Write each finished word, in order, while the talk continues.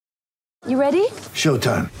You ready?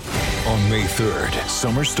 Showtime. On May 3rd,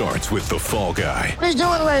 summer starts with The Fall Guy. Let's do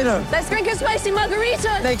it later. Let's drink a spicy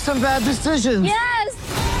margarita. Make some bad decisions.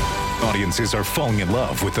 Yes! Audiences are falling in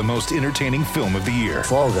love with the most entertaining film of the year.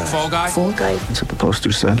 Fall Guy. Fall Guy? Fall Guy. That's what the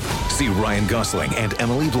poster said. See Ryan Gosling and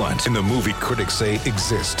Emily Blunt in the movie critics say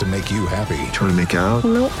exists to make you happy. Trying to make it out?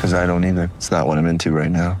 Nope. Because I don't either. It's not what I'm into right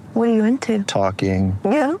now. What are you into? Talking.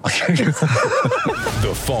 Yeah.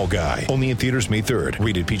 The Fall Guy. Only in theaters May 3rd.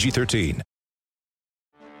 Rated PG-13.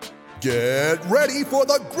 Get ready for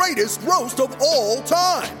the greatest roast of all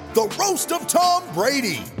time. The Roast of Tom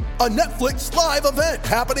Brady. A Netflix live event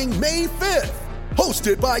happening May 5th.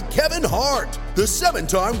 Hosted by Kevin Hart. The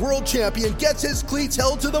 7-time world champion gets his cleats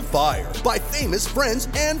held to the fire by famous friends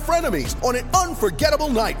and frenemies on an unforgettable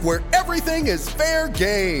night where everything is fair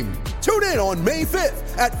game. Tune in on May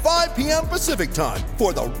 5th at 5 p.m. Pacific time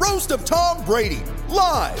for the Roast of Tom Brady.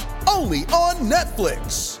 Live only on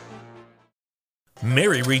Netflix.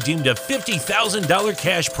 Mary redeemed a $50,000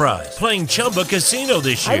 cash prize playing Chumba Casino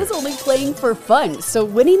this year. I was only playing for fun, so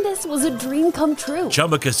winning this was a dream come true.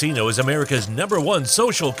 Chumba Casino is America's #1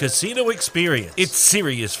 social casino experience. It's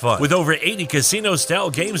serious fun. With over 80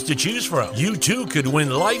 casino-style games to choose from, you too could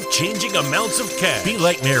win life-changing amounts of cash. Be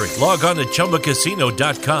like Mary. Log on to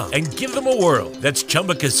ChumbaCasino.com and give them a whirl. That's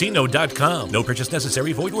ChumbaCasino.com. No purchase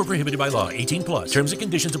necessary. Void or prohibited by law. 18+. Terms and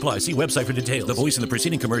conditions apply. See website for details. The voice in the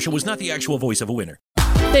preceding commercial was not the actual voice of a winner.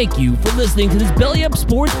 Thank you for listening to this Belly Up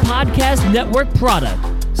Sports Podcast Network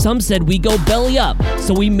product. Some said we go belly up,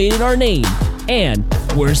 so we made it our name, and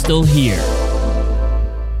we're still here.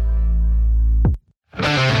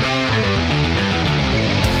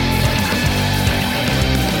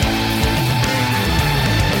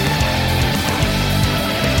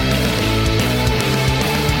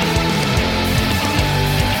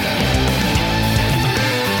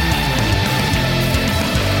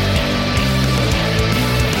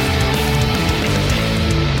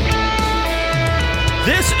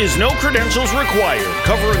 This is No Credentials Required,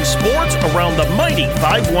 covering sports around the mighty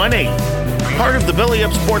 518. Part of the Belly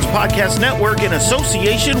Up Sports Podcast Network in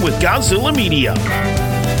association with Godzilla Media.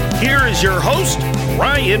 Here is your host,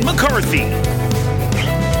 Ryan McCarthy.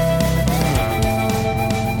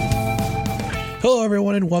 Hello,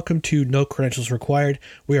 everyone, and welcome to No Credentials Required.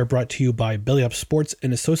 We are brought to you by Belly Up Sports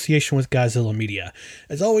in association with Godzilla Media.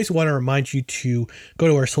 As always, I want to remind you to go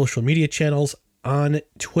to our social media channels. On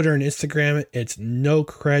Twitter and Instagram, it's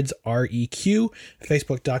NoCredsREQ,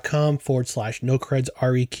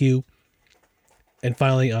 Facebook.com/NoCredsREQ. And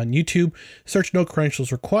finally, on YouTube, search No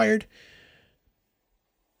Credentials Required.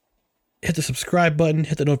 Hit the subscribe button,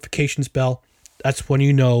 hit the notifications bell. That's when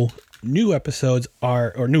you know new episodes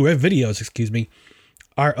or new videos,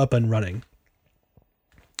 are up and running.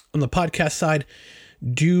 On the podcast side,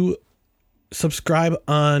 do subscribe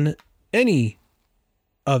on any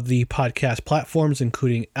of the podcast platforms,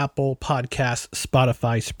 including Apple Podcasts,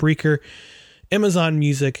 Spotify, Spreaker, Amazon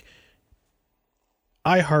Music,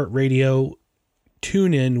 iHeartRadio,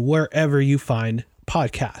 TuneIn, wherever you find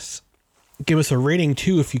podcasts. Give us a rating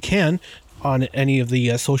too, if you can, on any of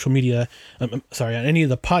the social media, on any of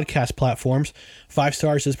the podcast platforms. 5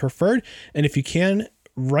 stars is preferred. And if you can,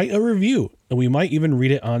 write a review, and we might even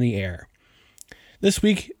read it on the air. This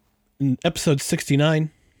week, in episode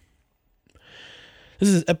 69, this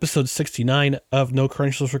is episode 69 of No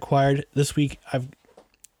Credentials Required. This week,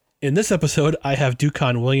 in this episode, I have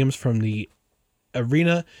Ducon Williams from the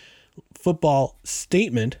Arena Football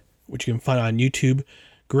Statement, which you can find on YouTube.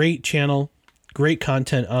 Great channel, great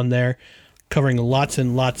content on there, covering lots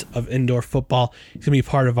and lots of indoor football. He's going to be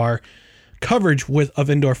part of our coverage of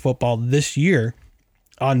indoor football this year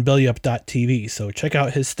on BellyUp.tv. So check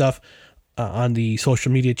out his stuff on the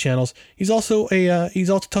social media channels. He's also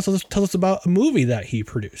tells us about a movie that he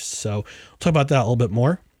produced. So we'll talk about that a little bit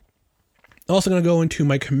more. I'm also going to go into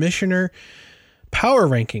my commissioner power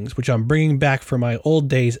rankings, which I'm bringing back for my old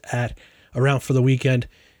days at Around for the Weekend.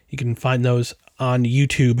 You can find those on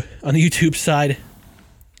YouTube, on the YouTube side.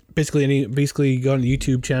 Basically go on the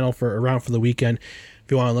YouTube channel for Around for the Weekend. If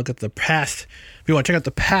you want to look at the past, if you want to check out the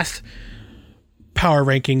past power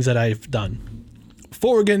rankings that I've done.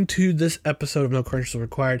 Before we get into this episode of No Credentials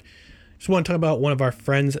Required, just want to talk about one of our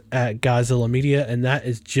friends at Godzilla Media, and that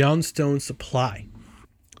is Johnstone Supply.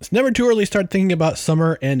 It's never too early to start thinking about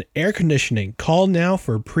summer and air conditioning. Call now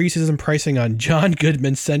for preseason pricing on John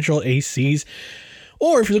Goodman Central ACs.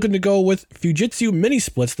 Or if you're looking to go with Fujitsu mini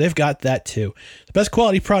splits, they've got that too. The best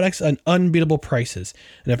quality products and unbeatable prices.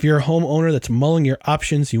 And if you're a homeowner that's mulling your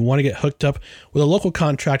options, you want to get hooked up with a local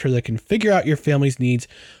contractor that can figure out your family's needs,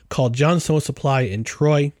 call Johnstone Supply in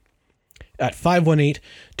Troy at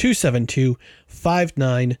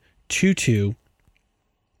 518-272-5922. 888-866-9122.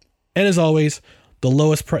 And as always, the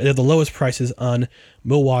lowest prices on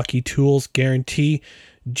Milwaukee Tools guarantee.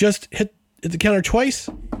 Just hit the counter twice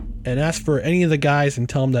and ask for any of the guys and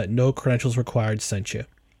tell them that No Credentials Required sent you.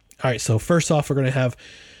 All right, so first off, we're going to have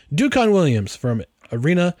Ducon Williams from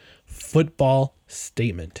Arena Football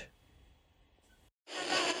Statement.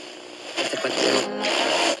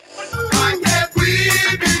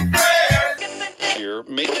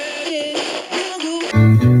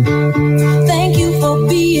 Thank you for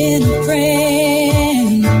being a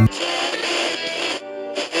friend.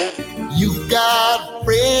 You got a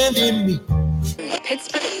friend in me.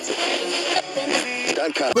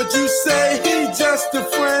 But you say he just a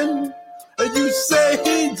friend. And you say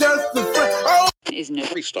he just a friend. Oh!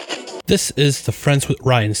 This is the Friends with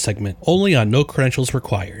Ryan segment, only on No Credentials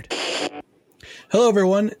Required. Hello,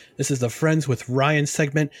 everyone. This is the Friends with Ryan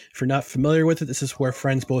segment. If you're not familiar with it, this is where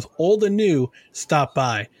friends both old and new stop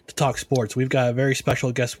by to talk sports. We've got a very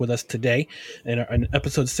special guest with us today. In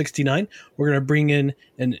episode 69, we're going to bring in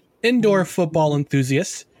an indoor football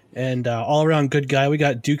enthusiast and all-around good guy. We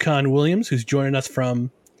got Ducon Williams, who's joining us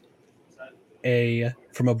from a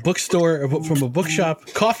bookstore, from a bookshop,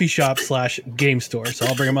 coffee shop / game store. So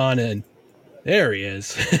I'll bring him on in. There he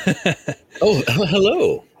is. Oh,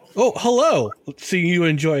 hello. Oh, hello. Seeing you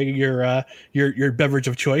enjoying your beverage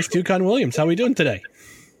of choice, Ducon Williams. How are we doing today?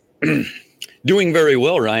 Doing very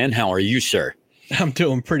well, Ryan. How are you, sir? I'm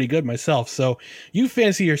doing pretty good myself. So you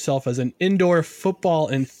fancy yourself as an indoor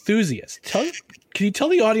football enthusiast. Can you tell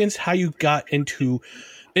the audience how you got into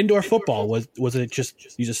indoor football? Was it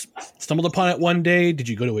just you just stumbled upon it one day? Did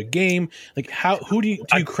you go to a game? Like who do you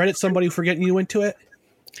credit somebody for getting you into it?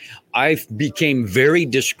 I became very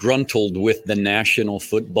disgruntled with the National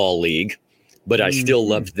Football League, but I still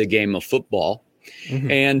loved the game of football.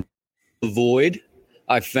 Mm-hmm. And the void,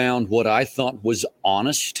 I found what I thought was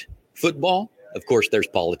honest football. Of course, there's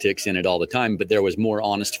politics in it all the time, but there was more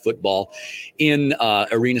honest football in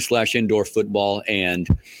arena / indoor football, and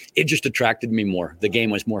it just attracted me more. The game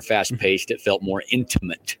was more fast-paced. It felt more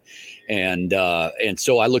intimate. And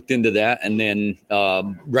so I looked into that, and then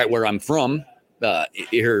right where I'm from,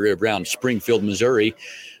 here around Springfield, Missouri,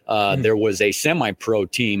 there was a semi-pro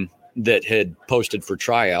team that had posted for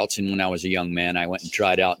tryouts. And when I was a young man, I went and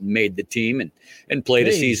tried out and made the team and played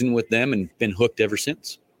a season with them and been hooked ever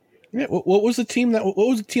since. Yeah, what was the team that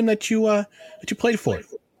you played for?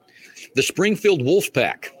 The Springfield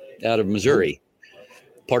Wolfpack out of Missouri,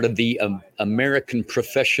 part of the American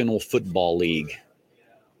Professional Football League.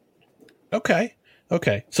 Okay.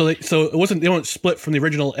 So it wasn't, they weren't split from the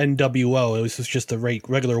original NWO. It was just a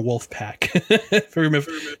regular Wolfpack.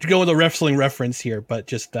 To go with a wrestling reference here, but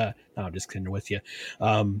just no, I'm just kidding with you.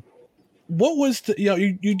 What was the,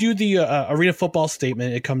 you do the Arena Football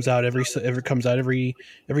Statement? It comes out every so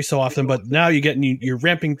often, but now you're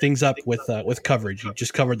ramping things up with coverage. You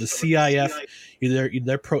just covered the CIF. You did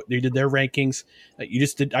their rankings. You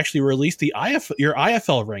just did actually release your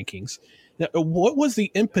IFL rankings. Now, what was the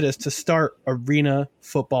impetus to start Arena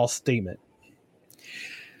Football Statement?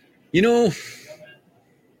 I'm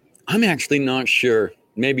actually not sure.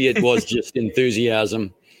 Maybe it was just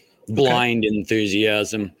enthusiasm, blind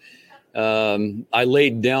enthusiasm. I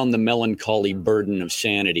laid down the melancholy burden of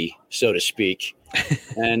sanity, so to speak,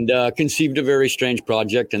 and conceived a very strange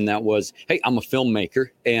project. And that was, hey, I'm a filmmaker,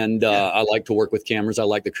 and I like to work with cameras. I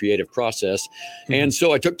like the creative process. Mm-hmm. And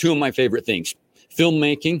so I took two of my favorite things,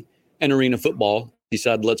 filmmaking and arena football,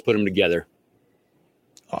 decided let's put them together.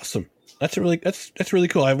 Awesome. That's really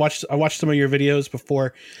cool. I watched some of your videos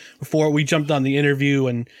before we jumped on the interview,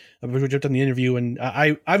 and I'm a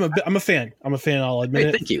fan. I'll admit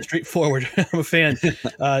it. Thank you. Straightforward. I'm a fan.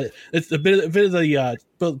 It's a bit of the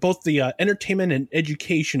both the entertainment and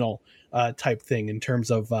educational type thing in terms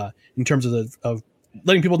of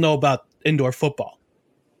letting people know about indoor football.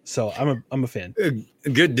 So I'm a fan.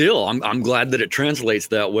 Good deal. I'm glad that it translates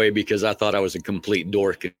that way, because I thought I was a complete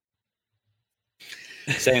dork.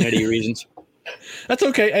 Sanity reasons. That's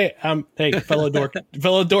okay. Hey,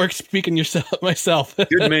 fellow dork speaking myself.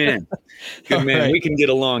 Good man. Good man. Right. We can get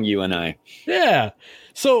along, you and I. Yeah.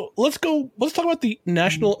 So let's talk about the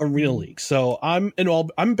National Arena League. So I'm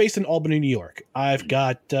based in Albany, New York. I've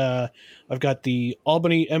got the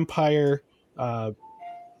Albany Empire. I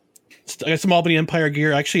got some Albany Empire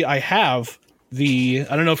gear. Actually, I have I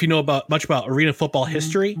don't know if you know much about arena football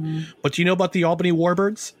history, but do you know about the Albany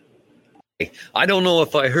Warbirds? I don't know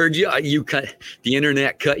if I heard you. The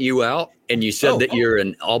internet cut you out, and you said that you're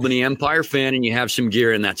an Albany Empire fan and you have some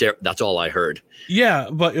gear, and that's all I heard. Yeah,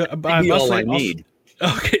 but I've all I need.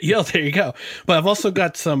 Okay, yeah, there you go. But I've also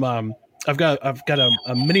got some I've got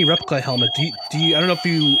a mini replica helmet. Do you? I don't know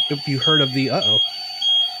if you heard of the.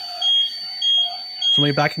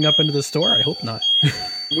 Somebody backing up into the store? I hope not.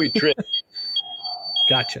 We tripped.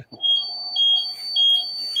 Gotcha.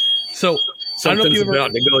 So something's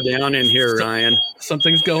about to go down in here, Ryan.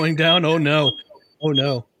 Something's going down. Oh no! Oh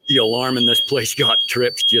no! The alarm in this place got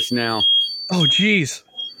tripped just now. Oh geez.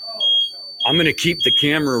 I'm going to keep the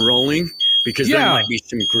camera rolling because there might be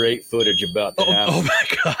some great footage about to happen. Oh my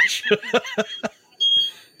gosh.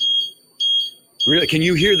 Really? Can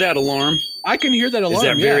you hear that alarm? I can hear that alarm. Is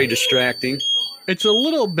that very distracting? It's a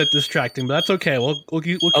little bit distracting, but that's okay. We'll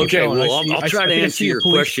keep okay, going. Well, I'll try to answer your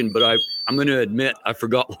question, but I'm going to admit I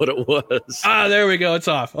forgot what it was. There we go. It's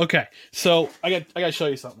off. Okay, so I got to show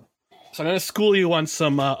you something. So I'm going to school you on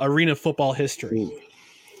some arena football history. Ooh.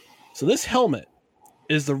 So this helmet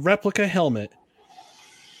is the replica helmet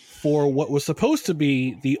for what was supposed to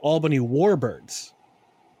be the Albany Warbirds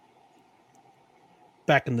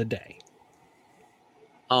back in the day.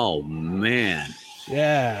 Oh man.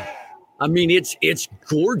 Yeah. I mean, it's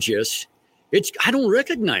gorgeous. I don't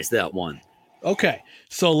recognize that one. Okay.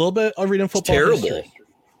 So a little bit of arena football history.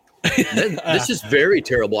 This is very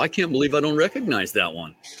terrible. I can't believe I don't recognize that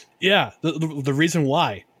one. Yeah. The reason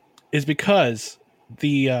why is because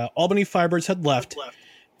the Albany Firebirds had left.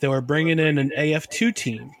 They were bringing in an AF2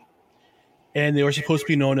 team, and they were supposed to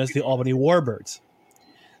be known as the Albany Warbirds.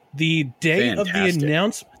 The day of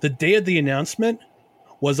the announcement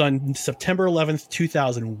was on September 11th,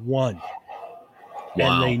 2001. Wow.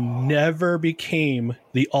 And they never became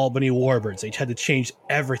the Albany Warbirds. They had to change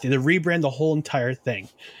everything. They rebrand the whole entire thing.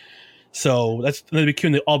 So they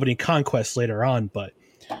became the Albany Conquest later on. But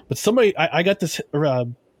somebody, I got this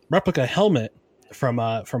replica helmet from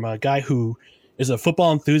a guy who is a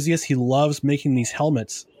football enthusiast. He loves making these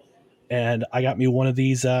helmets, and I got me one of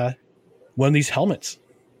these helmets.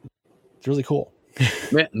 It's really cool.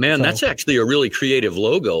 Man, that's actually a really creative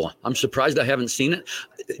logo. I'm surprised I haven't seen it.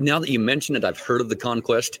 Now that you mention it, I've heard of the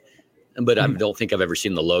Conquest, but I don't think I've ever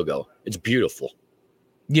seen the logo. It's beautiful.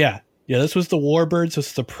 Yeah. This was the Warbirds. This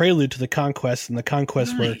is the prelude to the Conquest, and the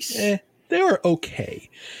Conquest they were okay.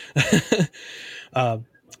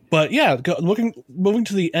 But yeah, moving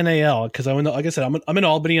to the NAL, because like I said, I'm in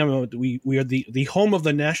Albany. We are the home of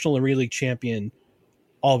the National Arena League champion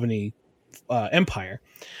Albany Empire.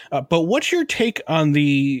 But what's your opinion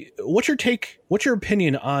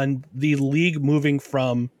on the league moving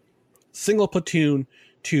from single platoon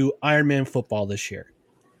to Ironman football this year?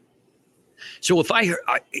 So if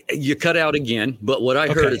you cut out again, but what I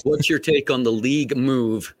heard is, what's your take on the league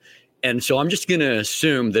move? And so I'm just going to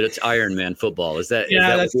assume that it's Ironman football. Is that?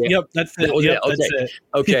 Yeah, that's it. Yep, that's it.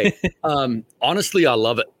 Okay. Honestly, I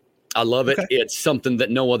love it. I love it. It's something that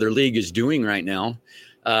no other league is doing right now.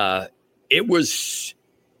 I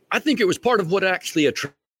think it was part of what actually a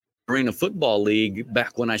arena football league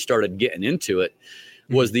back when I started getting into it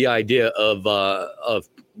was the idea of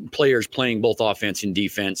players playing both offense and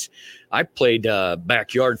defense. I played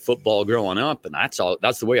backyard football growing up, and that's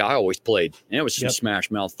the way I always played. And it was just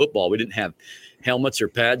smash mouth football. We didn't have helmets or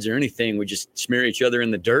pads or anything. We just smear each other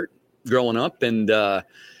in the dirt growing up, and I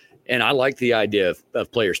like the idea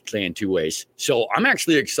of players playing two ways. So I'm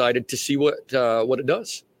actually excited to see what it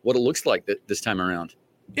does, what it looks like this time around.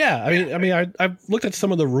 Yeah, I mean, I've looked at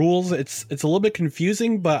some of the rules. It's a little bit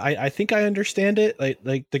confusing, but I think I understand it. Like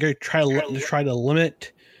they're going to try to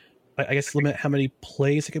limit, I guess, how many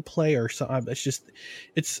plays they could play or something.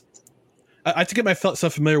 I have to get myself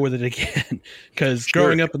familiar with it again, because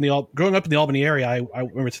growing up in the Albany area, I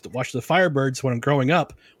remember watching the Firebirds when I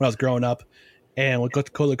was growing up, and we got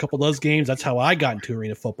to go to a couple of those games. That's how I got into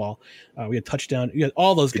arena football. We had touchdown,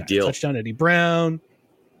 all those guys, touchdown Eddie Brown,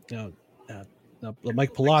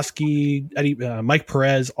 Mike Pulaski, Mike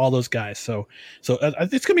Perez, all those guys. So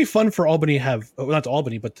it's gonna be fun for Albany to have, not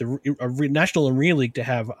Albany, but the National Arena League to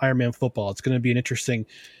have Ironman football. It's gonna be an interesting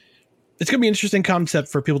concept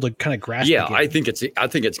for people to kind of grasp. Yeah, I think it's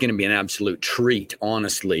going to be an absolute treat,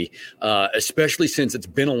 honestly, especially since it's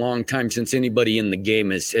been a long time since anybody in the game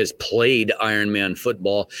has played Ironman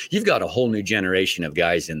football. You've got a whole new generation of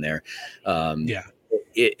guys in there.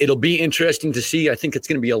 It'll be interesting to see. I think it's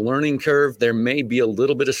going to be a learning curve. There may be a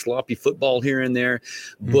little bit of sloppy football here and there,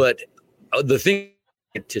 but the thing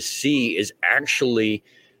to see is actually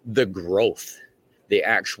the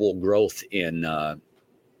actual growth in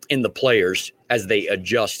the players as they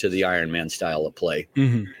adjust to the Ironman style of play.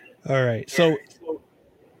 Mm-hmm. All right. So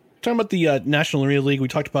talking about the National Arena League, we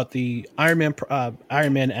talked about the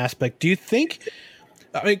Ironman aspect. Do you think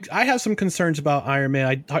I mean, I have some concerns about Iron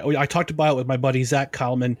Man. I talked about it with my buddy Zach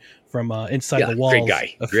Kallman from Inside the Walls. Great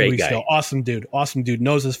guy. A few weeks ago. Awesome dude.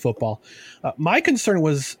 Knows his football. My concern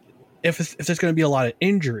was if there's going to be a lot of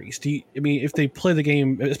injuries. If they play the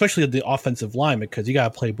game, especially the offensive line, because you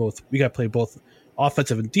got to play both. You got to play both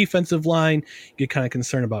offensive and defensive line. You get kind of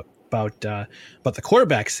concerned about the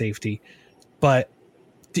quarterback safety. But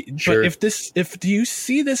do you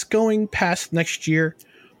see this going past next year,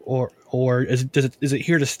 or is it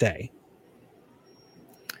here to stay?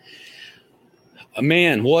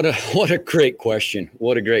 Man, what a great question.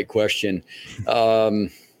 What a great question.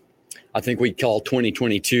 I think we call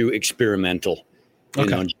 2022 experimental,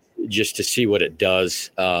 just to see what it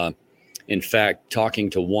does. In fact, talking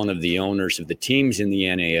to one of the owners of the teams in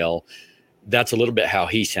the NAL, that's a little bit how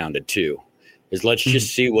he sounded too, is let's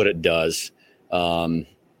just see what it does. I'm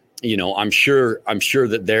sure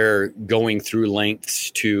that they're going through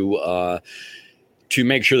lengths to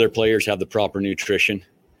make sure their players have the proper nutrition,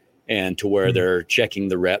 and to where they're checking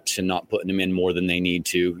the reps and not putting them in more than they need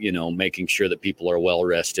to, making sure that people are well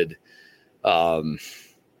rested.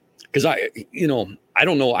 Because I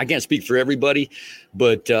don't know, I can't speak for everybody,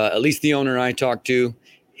 but at least the owner I talked to,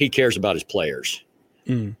 he cares about his players,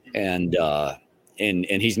 and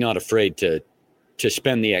he's not afraid to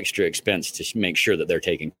spend the extra expense to make sure that they're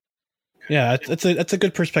taking. Yeah, that's a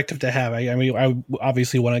good perspective to have. I mean, I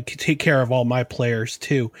obviously want to take care of all my players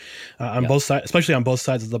too, on both sides, especially on both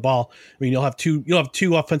sides of the ball. I mean, you'll have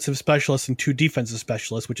two offensive specialists and two defensive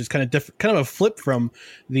specialists, which is kind of different, kind of a flip from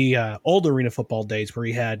the old arena football days where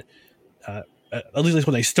you had, at least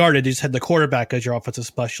when they started, you just had the quarterback as your offensive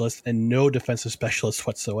specialist and no defensive specialists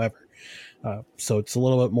whatsoever. So it's a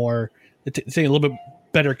little bit more, it's taking a little bit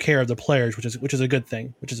better care of the players, which is a good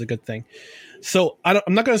thing. So I'm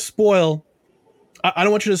not going to spoil. I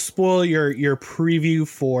don't want you to spoil your preview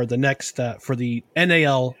for the next for the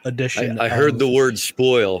NAL edition. I heard the word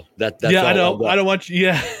spoil. That's yeah. I don't want you.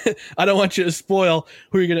 Yeah, I don't want you to spoil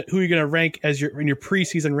who you're gonna rank as in your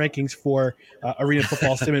preseason rankings for Arena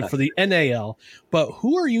Football Sim for the NAL. But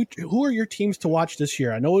who are your teams to watch this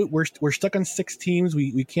year? I know we're stuck on 6 teams.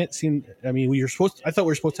 We can't seem. I mean, I thought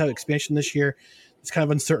we were supposed to have expansion this year. It's kind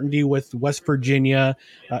of uncertainty with West Virginia.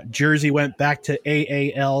 Jersey went back to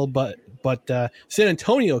AAL, but San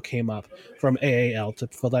Antonio came up from AAL to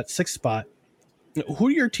fill that 6th spot. Who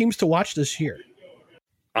are your teams to watch this year?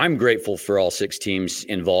 I'm grateful for all 6 teams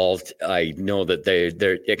involved. I know that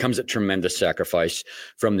it comes at tremendous sacrifice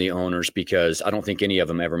from the owners, because I don't think any of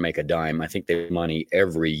them ever make a dime. I think they make money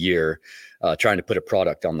every year trying to put a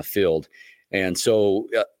product on the field. And so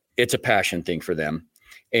it's a passion thing for them.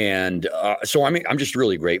 And so I'm just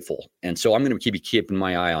really grateful. And so I'm going to keep keeping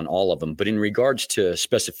my eye on all of them. But in regards to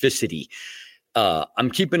specificity, I'm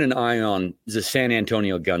keeping an eye on the San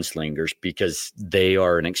Antonio Gunslingers, because they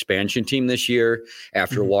are an expansion team this year.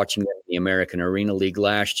 After watching them in the American Arena League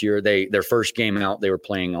last year, their first game out, they were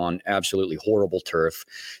playing on absolutely horrible turf.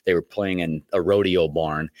 They were playing in a rodeo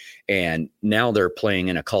barn, and now they're playing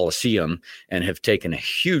in a coliseum and have taken a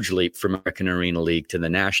huge leap from American Arena League to the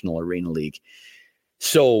National Arena League.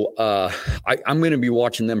 So I'm going to be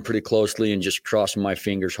watching them pretty closely and just crossing my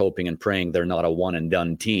fingers, hoping and praying they're not a one and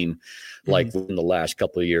done team like in the last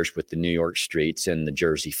couple of years with the New York Streets and the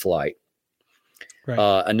Jersey Flight.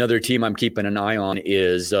 Right. Another team I'm keeping an eye on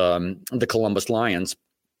is the Columbus Lions.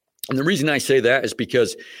 And the reason I say that is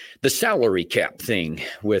because the salary cap thing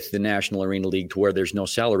with the National Arena League, to where there's no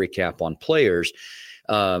salary cap on players,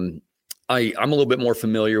 I'm a little bit more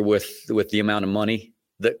familiar with the amount of money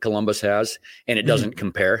that Columbus has, and it doesn't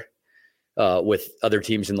compare with other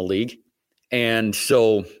teams in the league. And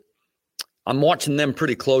so I'm watching them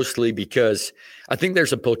pretty closely, because I think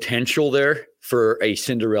there's a potential there for a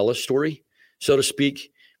Cinderella story, so to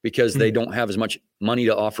speak, because they don't have as much money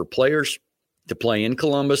to offer players to play in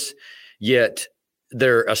Columbus, yet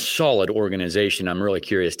they're a solid organization. I'm really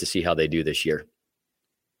curious to see how they do this year.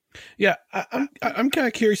 Yeah, I'm kind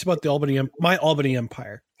of curious about my Albany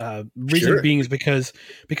Empire. Reason being is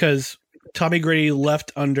because Tommy Grady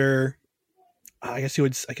left under, I guess you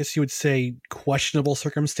would say, questionable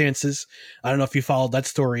circumstances. I don't know if you followed that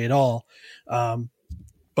story at all,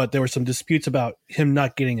 but there were some disputes about him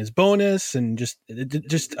not getting his bonus, and just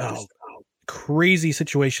crazy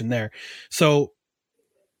situation there. So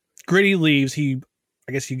Grady leaves. He,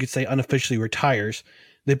 I guess you could say, unofficially retires.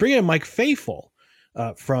 They bring in Mike Faithful.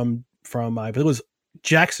 From I believe it was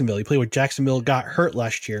Jacksonville. He played with Jacksonville, got hurt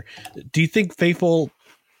last year. Do you think Faithful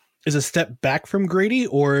is a step back from Grady,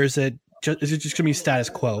 or is it just going to be status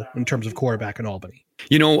quo in terms of quarterback in Albany?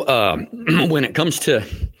 When it comes to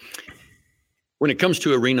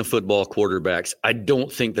arena football quarterbacks, I don't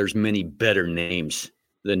think there's many better names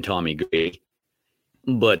than Tommy Grady.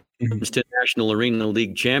 But when it comes to National Arena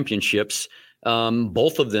League championships,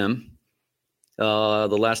 both of them, the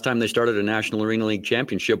last time they started a National Arena League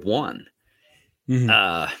championship, won.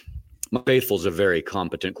 Mike Faithful's a very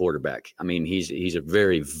competent quarterback. I mean, he's a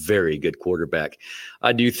very, very good quarterback.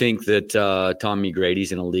 I do think that Tommy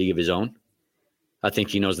Grady's in a league of his own. I think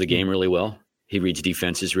he knows the game really well. He reads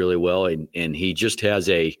defenses really well, and he just has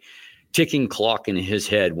a ticking clock in his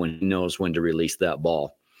head when he knows when to release that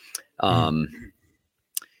ball.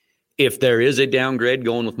 If there is a downgrade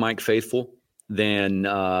going with Mike Faithful, then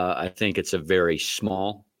I think it's a very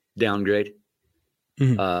small downgrade.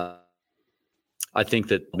 I think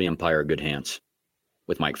that the Empire are good hands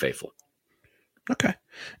with Mike Faithful. Okay.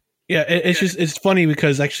 Yeah, it's funny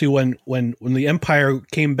because actually when the Empire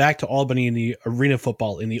came back to Albany in the arena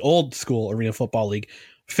football, in the old school Arena Football League,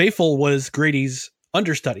 Faithful was Grady's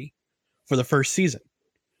understudy for the first season,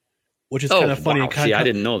 which is kind of funny. Wow. I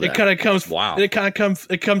didn't know that. It kind of comes. Wow. It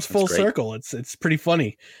comes full circle. It's pretty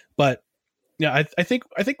funny, but yeah, I think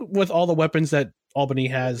with all the weapons that Albany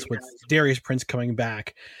has, with Darius Prince coming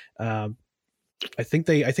back, I think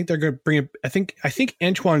they're going to bring it. I think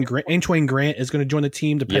Antoine Grant is going to join the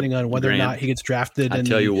team, depending on whether or not he gets drafted. I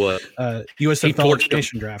tell you what, USFL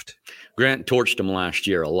Nation draft. Grant torched him last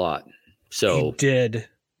year a lot. So he did.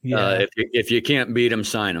 Yeah. If you can't beat him,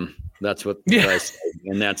 sign him. That's what I say.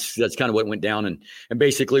 And that's kind of what went down. And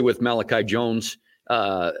basically with Malachi Jones,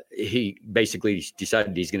 he basically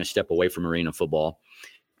decided he's going to step away from arena football.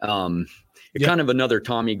 Kind of another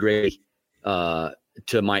Tommy Grady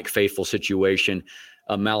to Mike Faithful situation,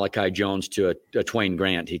 Malachi Jones to a Twain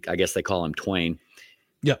Grant. I guess they call him Twain.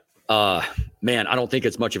 Yep. Man, I don't think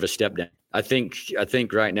it's much of a step down. I think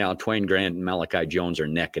right now Twain Grant and Malachi Jones are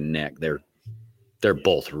neck and neck. They're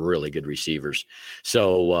both really good receivers.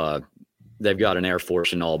 So they've got an Air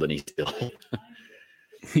Force in Albany still.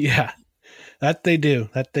 Yeah, that they do.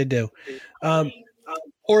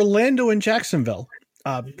 Orlando and Jacksonville.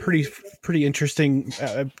 Pretty interesting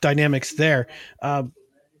dynamics there.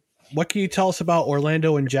 What can you tell us about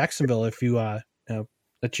Orlando and Jacksonville, if you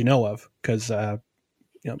that you know of? Because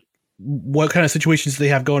what kind of situations do they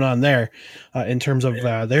have going on there in terms of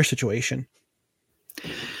their situation?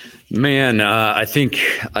 Man, I think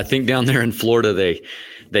down there in Florida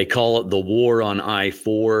they call it the war on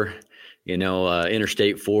I-4.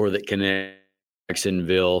 Interstate 4 that connects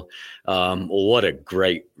Jacksonville. What a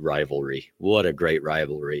great rivalry.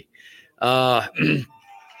 I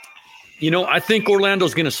think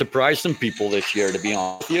Orlando's going to surprise some people this year, to be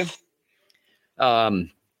honest with you.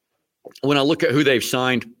 When I look at who they've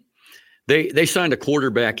signed, they signed a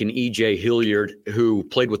quarterback in E.J. Hilliard, who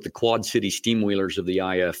played with the Quad City Steamwheelers of the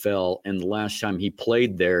IFL. And the last time he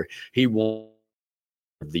played there, he won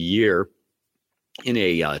the year in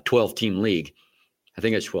a 12-team league. I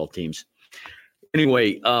think it's 12 teams.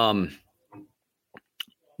 Anyway,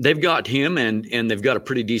 they've got him, and they've got a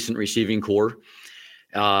pretty decent receiving core.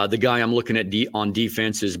 The guy I'm looking at on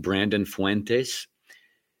defense is Brandon Fuentes.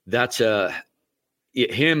 That's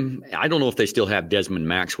him. I don't know if they still have Desmond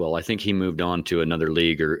Maxwell. I think he moved on to another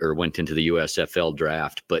league or went into the USFL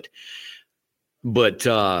draft. But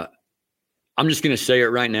I'm just going to say it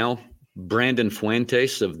right now. Brandon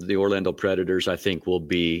Fuentes of the Orlando Predators, I think, will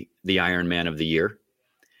be the Iron Man of the year.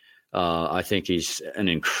 I think he's an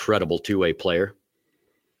incredible two-way player.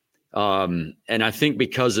 And I think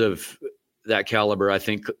because of that caliber, I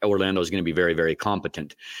think Orlando is going to be very, very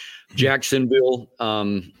competent. Jacksonville,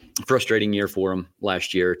 frustrating year for them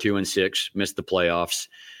last year, 2-6, missed the playoffs.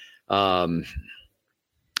 I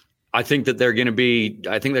think that they're going to be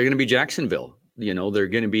Jacksonville. They're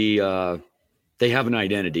going to be, they have an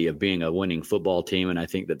identity of being a winning football team. And I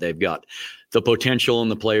think that they've got the potential and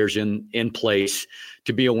the players in place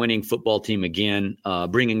to be a winning football team again.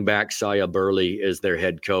 Bringing back Saya Burley as their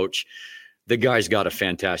head coach. The guy's got a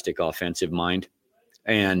fantastic offensive mind.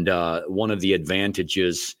 And one of the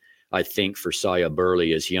advantages, I think, for Saya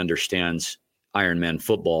Burley is he understands Ironman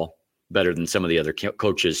football better than some of the other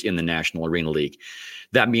coaches in the National Arena League.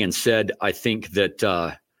 That being said, I think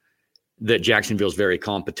that that Jacksonville's very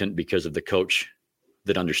competent because of the coach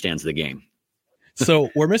that understands the game.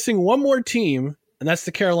 So we're missing one more team, and that's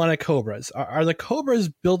the Carolina Cobras. Are the Cobras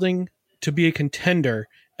building to be a contender,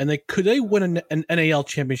 and could they win an NAL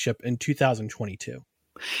championship in 2022?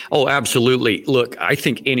 Oh, absolutely. Look, I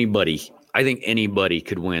think anybody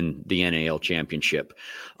could win the NAL championship.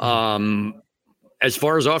 As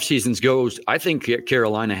far as off seasons goes, I think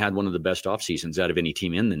Carolina had one of the best off seasons out of any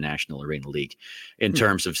team in the National Arena League in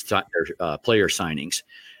terms of player signings.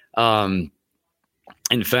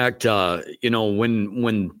 In fact,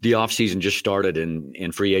 when the off season just started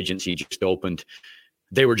and free agency just opened,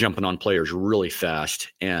 they were jumping on players really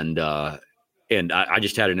fast. And I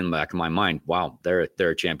just had it in the back of my mind. Wow, they're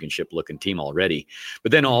a championship-looking team already.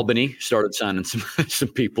 But then Albany started signing some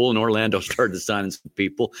people, and Orlando started signing some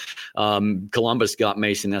people. Columbus got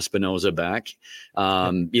Mason Espinoza back.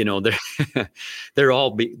 They're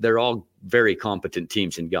all very competent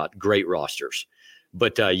teams and got great rosters.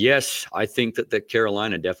 But yes, I think that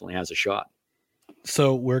Carolina definitely has a shot.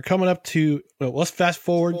 So we're coming up to. Let's fast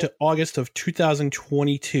forward to August of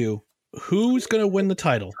 2022. Who's going to win the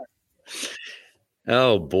title?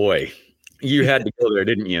 Oh boy, you had to go there,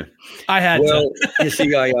 didn't you? I had to. You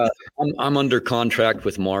see, I'm under contract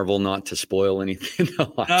with Marvel, not to spoil anything.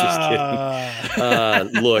 No, I'm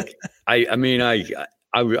just kidding. Look, I mean, I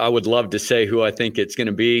would love to say who I think it's going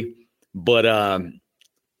to be, but I'm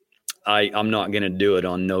not going to do it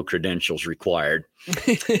on no credentials required.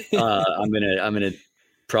 I'm gonna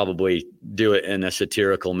probably do it in a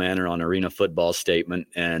satirical manner on Arena Football Statement,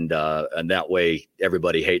 and that way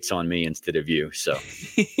everybody hates on me instead of you. So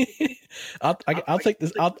I'll take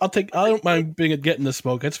this. I don't mind getting the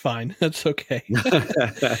smoke. That's fine. That's okay.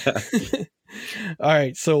 All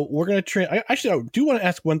right. So we're gonna I do want to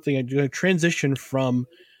ask one thing. I'm going to transition from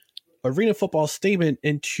Arena Football Statement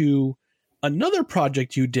into another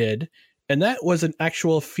project you did, and that was an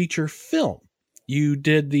actual feature film. You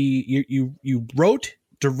did you wrote,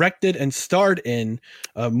 directed, and starred in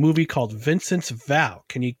a movie called Vincent's Vow.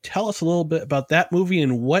 Can you tell us a little bit about that movie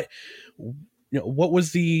and what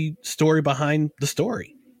was the story behind the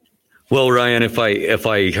story? Well, Ryan, if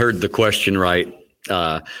I heard the question right,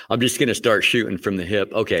 I'm just going to start shooting from the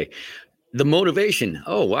hip. Okay, the motivation.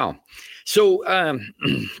 Oh, wow. So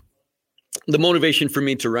the motivation for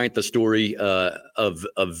me to write the story of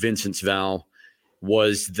Vincent's Vow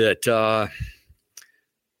was that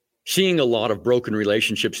seeing a lot of broken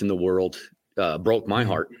relationships in the world broke my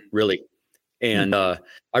heart, really. And I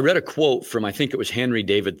read a quote from, I think it was Henry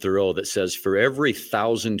David Thoreau, that says, for every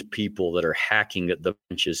 1,000 people that are hacking at the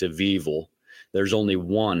branches of evil, there's only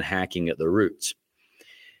one hacking at the roots.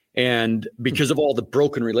 And because of all the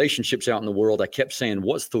broken relationships out in the world, I kept saying,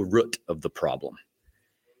 what's the root of the problem?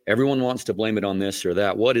 Everyone wants to blame it on this or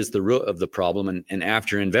that. What is the root of the problem? And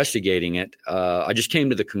after investigating it, I just came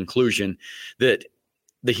to the conclusion that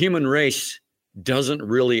the human race doesn't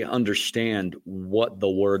really understand what the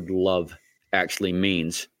word love actually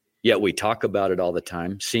means. Yet we talk about it all the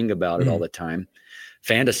time, sing about it all the time,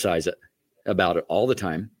 fantasize about it all the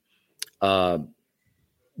time. But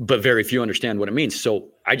very few understand what it means. So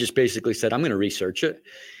I just basically said, I'm going to research it,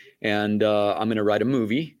 and I'm going to write a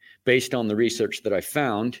movie based on the research that I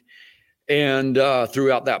found. And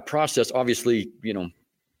throughout that process, obviously,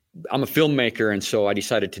 I'm a filmmaker, and so I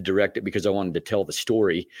decided to direct it because I wanted to tell the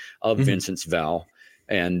story of Vincent's Vow,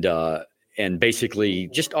 and basically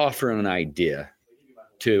just offer an idea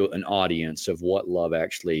to an audience of what love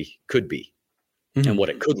actually could be and what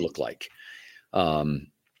it could look like.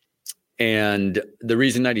 And the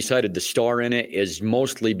reason I decided to star in it is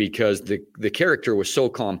mostly because the character was so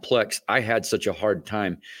complex. I had such a hard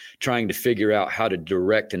time trying to figure out how to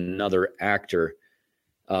direct another actor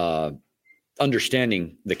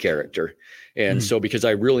understanding the character. And so because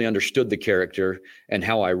I really understood the character and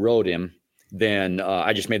how I wrote him, then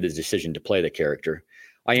I just made the decision to play the character.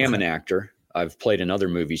 I am an actor. I've played in other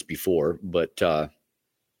movies before, but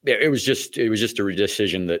it was just a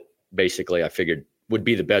decision that basically I figured would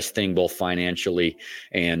be the best thing, both financially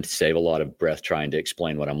and save a lot of breath trying to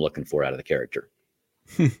explain what I'm looking for out of the character.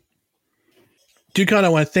 Ducon, I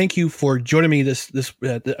want to thank you for joining me on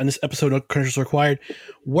this episode of Credentials Required.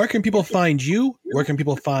 Where can people find you? Where can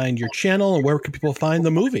people find your channel? And where can people find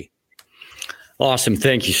the movie? Awesome.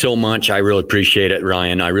 Thank you so much. I really appreciate it,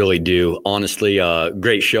 Ryan. I really do. Honestly,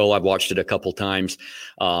 great show. I've watched it a couple times.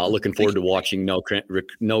 Looking forward to watching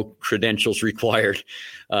No Credentials Required.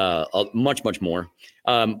 Much, much more.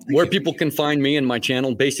 Where people can find me and my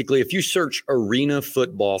channel, basically, if you search Arena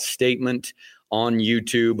Football Statement on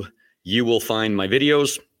YouTube, you will find my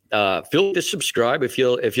videos. Feel free to subscribe if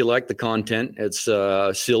you like the content. It's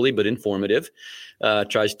silly but informative.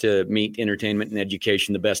 Tries to meet entertainment and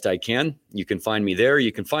education the best I can. You can find me there.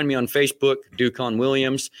 You can find me on Facebook, Ducon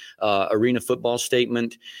Williams, Arena Football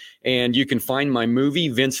Statement. And you can find my movie,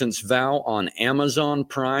 Vincent's Vow, on Amazon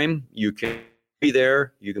Prime. You can be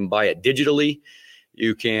there. You can buy it digitally.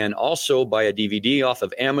 You can also buy a DVD off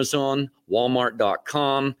of Amazon,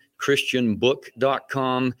 Walmart.com,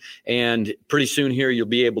 christianbook.com, and pretty soon here you'll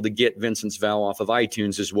be able to get Vincent's Vow off of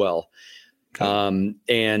iTunes as well. And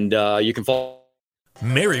you can follow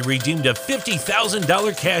Mary redeemed a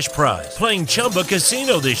 $50,000 cash prize playing Chumba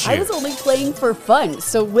Casino this year. I was only playing for fun,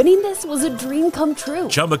 so winning this was a dream come true.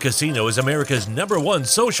 Chumba Casino is America's #1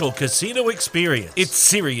 social casino experience. It's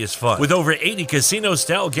serious fun. With over 80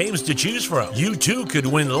 casino-style games to choose from, you too could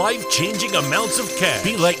win life-changing amounts of cash.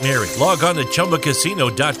 Be like Mary. Log on to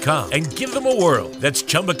ChumbaCasino.com and give them a whirl. That's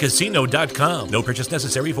ChumbaCasino.com. No purchase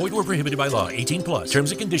necessary. Void or prohibited by law. 18+. Terms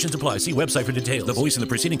and conditions apply. See website for details. The voice in the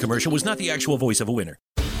preceding commercial was not the actual voice of a winner.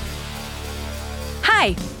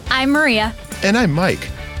 Hi, I'm Maria. And I'm Mike.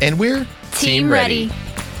 And we're Team Ready.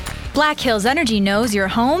 Black Hills Energy knows your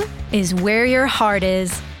home is where your heart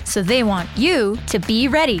is, so they want you to be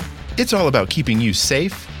ready. It's all about keeping you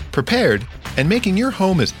safe, prepared, and making your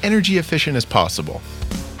home as energy efficient as possible.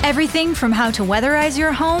 Everything from how to weatherize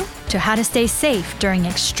your home to how to stay safe during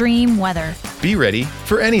extreme weather. Be ready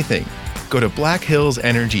for anything. Go to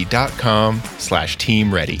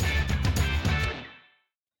blackhillsenergy.com/Team Ready.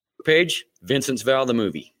 Page, Vincent's Vow, the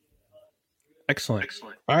movie. Excellent.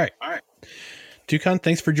 All right. Dukan,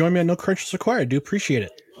 thanks for joining me on No Credentials Required. I do appreciate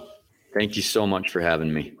it. Thank you so much for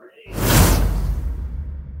having me.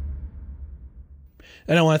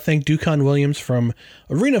 And I want to thank Dukan Williams from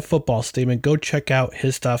Arena Football Statement. Go check out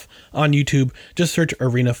his stuff on YouTube. Just search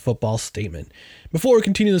Arena Football Statement. Before we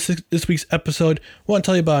continue this week's episode, I want to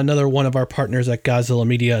tell you about another one of our partners at Godzilla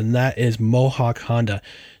Media, and that is Mohawk Honda.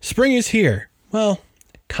 Spring is here. Well,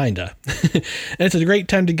 kinda. And it's a great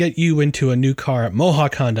time to get you into a new car at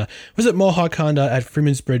Mohawk Honda. Visit Mohawk Honda at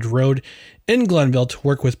Freeman's Bridge Road in Glenville to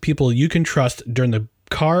work with people you can trust during the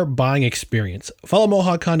car buying experience. Follow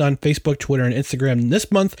Mohawk Honda on Facebook, Twitter, and Instagram. This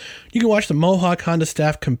month, you can watch the Mohawk Honda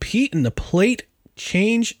staff compete in the Plate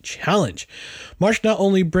Change Challenge. March not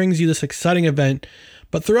only brings you this exciting event,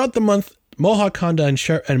 but throughout the month, Mohawk Honda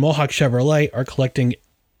and Mohawk Chevrolet are collecting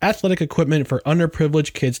athletic equipment for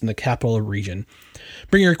underprivileged kids in the capital region.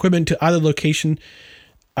 Bring your equipment to either location,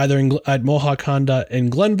 either at Mohawk Honda in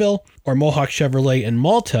Glenville or Mohawk Chevrolet in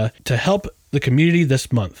Malta to help the community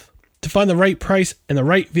this month. To find the right price and the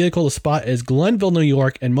right vehicle to spot is Glenville, New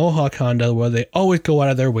York and Mohawk Honda, where they always go out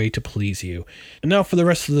of their way to please you. And now for the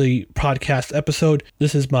rest of the podcast episode,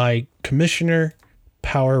 this is my Commissioner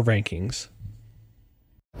Power Rankings.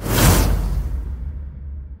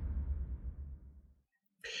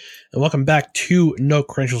 And welcome back to No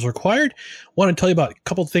Credentials Required. I want to tell you about a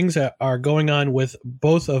couple things that are going on with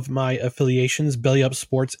both of my affiliations, Belly Up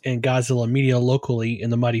Sports and Godzilla Media, locally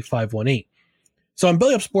in the Mighty 518. So on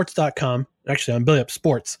BellyUpSports.com, actually on Belly Up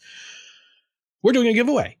Sports, we're doing a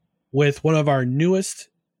giveaway with one of our newest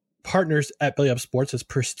partners at Belly Up Sports, is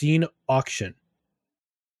Pristine Auction.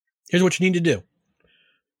 Here's what you need to do.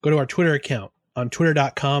 Go to our Twitter account on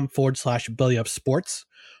twitter.com/BellyUpSports.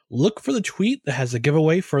 Look for the tweet that has a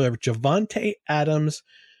giveaway for the Javonte Adams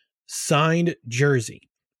signed jersey.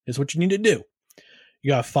 Is what you need to do.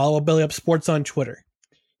 You got to follow Belly Up Sports on Twitter.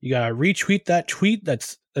 You got to retweet that tweet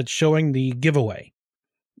that's showing the giveaway.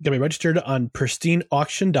 You got to be registered on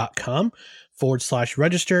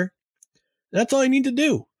pristineauction.com/register. That's all you need to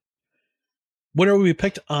do. Winner will be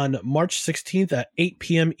picked on March 16th at 8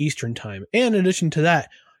 p.m. Eastern Time. And in addition to that,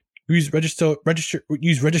 use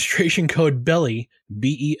registration code BELLY,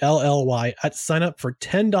 BELLY, at sign up for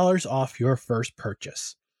 $10 off your first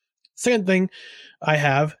purchase. Second thing I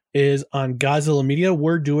have is on Godzilla Media,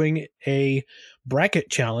 we're doing a bracket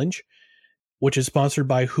challenge, which is sponsored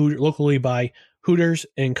by locally by Hooters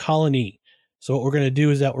and Colony. So what we're going to do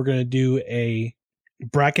is that we're going to do a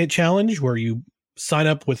bracket challenge where you sign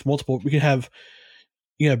up with multiple. You have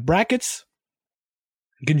brackets.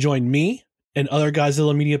 You can join me and other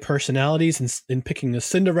Godzilla Media personalities in picking the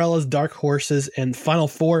Cinderellas, Dark Horses, and Final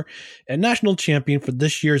Four and National Champion for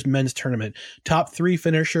this year's men's tournament. Top 3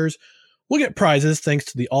 finishers will get prizes thanks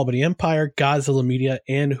to the Albany Empire, Godzilla Media,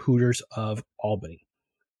 and Hooters of Albany.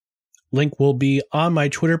 Link will be on my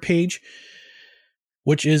Twitter page,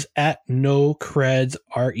 which is at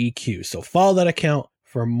NoCredsREQ. So follow that account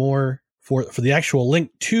for more for the actual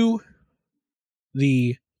link to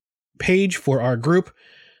the page for our group.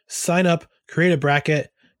 Sign up, create a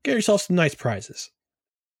bracket, get yourself some nice prizes.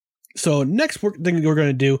 So next thing we're going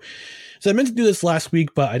to do is I meant to do this last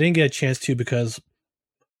week, but I didn't get a chance to because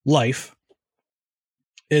life,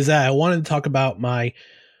 is that I wanted to talk about my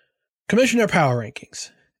Commissioner Power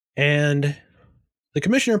Rankings. And the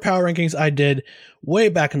Commissioner Power Rankings I did way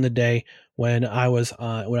back in the day when I was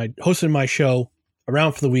when I hosted my show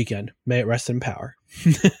Around for the Weekend. May it rest in power.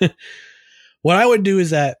 What I would do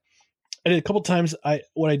is that I did a couple times.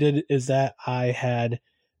 What I did is that I had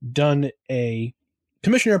done a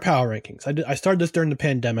Commissioner Power Rankings. I started this during the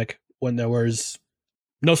pandemic when there was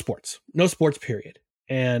no sports period,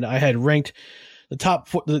 and I had ranked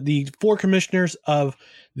the four commissioners of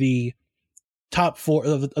the top four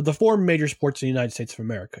of the four major sports in the United States of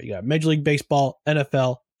America. You got Major League Baseball,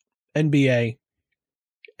 NFL, NBA,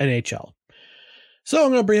 NHL. So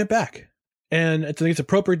I'm going to bring it back. And I think it's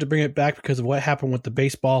appropriate to bring it back because of what happened with the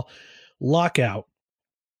baseball lockout.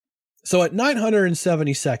 So at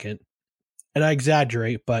 972nd, and I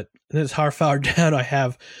exaggerate, but this is how far down I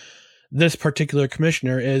have this particular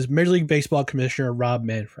commissioner, is Major League Baseball Commissioner Rob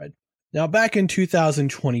Manfred. Now, back in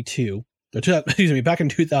 2020,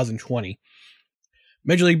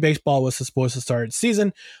 Major League Baseball was supposed to start its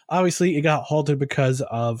season. Obviously, it got halted because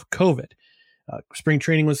of COVID. Spring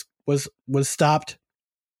training was stopped.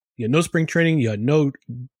 You had no spring training. You had no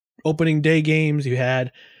opening day games. You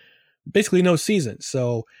had basically no season.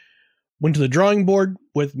 So went to the drawing board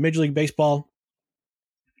with Major League Baseball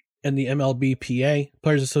and the MLBPA,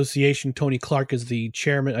 Players Association. Tony Clark is the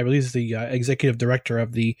chairman. I believe is the executive director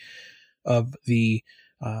of the MLBPA.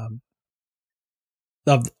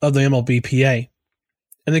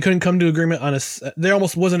 And they couldn't come to agreement on there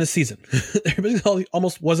almost wasn't a season. There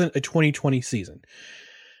almost wasn't a 2020 season.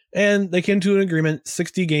 And they came to an agreement,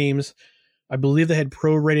 60 games. I believe they had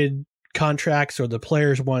prorated contracts, or the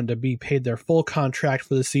players wanted to be paid their full contract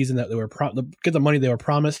for the season, that they were get the money they were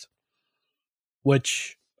promised,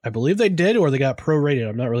 which I believe they did, or they got prorated.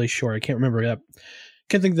 I'm not really sure. I can't remember that.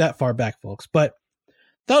 Can't think that far back, folks. But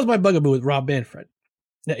that was my bugaboo with Rob Manfred.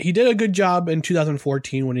 Now, he did a good job in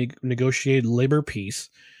 2014 when he negotiated labor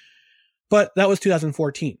peace, but that was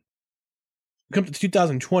 2014. Come to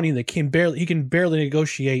 2020, he can barely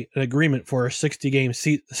negotiate an agreement for a 60 game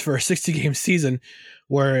season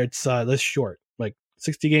where it's this short, like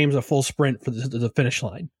 60 games, a full sprint for the finish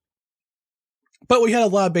line. But we had a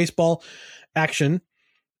lot of baseball action.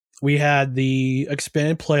 We had the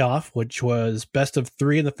expanded playoff, which was best of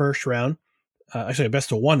 3 in the first round. Actually, a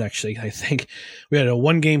best of 1, actually, I think. We had a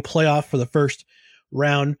 1-game playoff for the first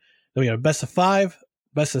round. Then we had a best of 5,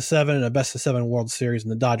 best of 7, and a best of 7 World Series,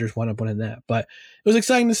 and the Dodgers wound up winning that. But it was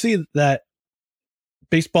exciting to see that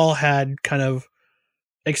baseball had kind of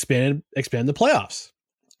expanded the playoffs.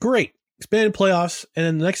 Great. Expanded playoffs, and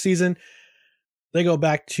then the next season, they go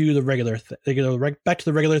back to the regular thing. They go back to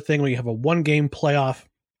the regular thing where you have a 1-game playoff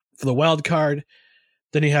for the wild card.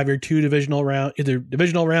 Then you have your 2 divisional rounds,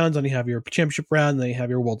 then you have your championship round, then you have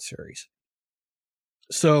your World Series.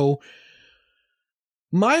 So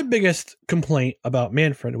my biggest complaint about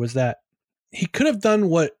Manfred was that he could have done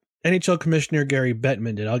what NHL Commissioner Gary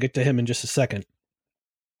Bettman did. I'll get to him in just a second.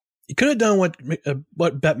 He could have done what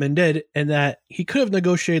Bettman did, and that he could have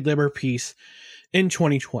negotiated labor peace in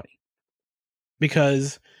 2020,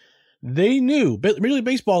 because they knew, really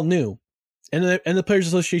baseball knew. And the Players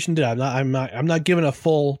Association did. I'm not giving a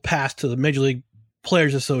full pass to the Major League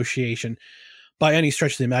Players Association by any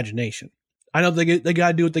stretch of the imagination. I know they got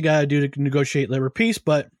to do what they got to do to negotiate labor peace,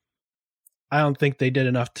 but I don't think they did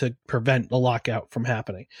enough to prevent the lockout from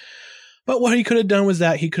happening. But what he could have done was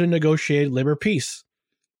that he could have negotiated labor peace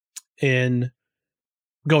in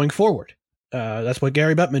going forward. That's what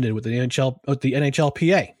Gary Bettman did with the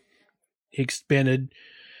NHLPA. He expanded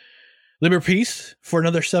labor peace for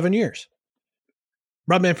another 7 years.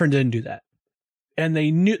 Rob Manfred didn't do that. And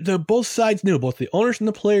they knew, both sides knew, both the owners and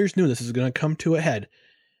the players knew this was going to come to a head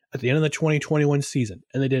at the end of the 2021 season.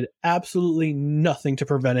 And they did absolutely nothing to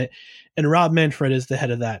prevent it. And Rob Manfred is the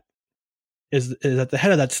head of that, is at the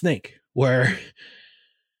head of that snake, where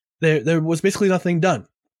there was basically nothing done.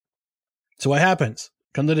 So what happens?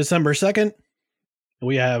 Come to December 2nd,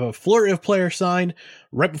 we have a flurry of players signed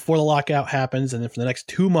right before the lockout happens. And then for the next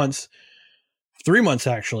 2 months, 3 months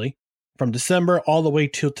actually, from December all the way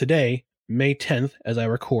till today, May 10th, as I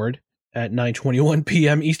record at 9:21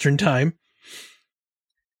 p.m. Eastern Time,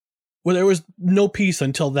 well, there was no peace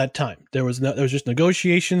until that time. There was just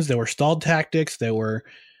negotiations. There were stalled tactics. There were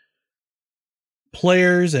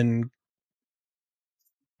players and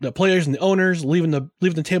the owners leaving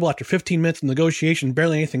the table after 15 minutes of negotiation,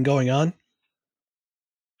 barely anything going on.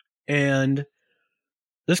 And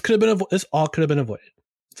this all could have been avoided.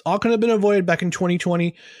 It's all could have been avoided back in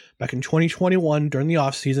 2020, back in 2021 during the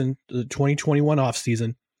offseason, the 2021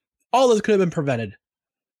 offseason. All this could have been prevented.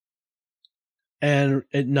 And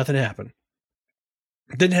nothing happened.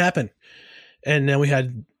 It didn't happen. And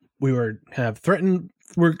then we're threatening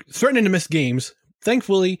to miss games.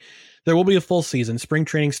 Thankfully, there will be a full season. Spring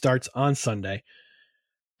training starts on Sunday.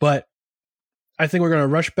 But I think we're going to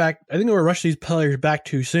rush back. I think we're going to rush these players back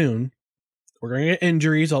too soon. We're going to get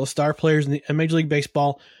injuries, all the star players in Major League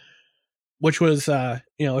Baseball, which was,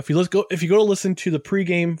 if you go to listen to the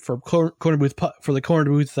pregame for the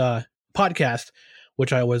Corner Booth podcast,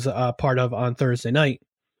 which I was part of on Thursday night,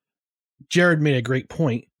 Jared made a great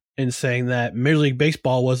point in saying that Major League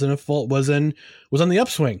Baseball was on the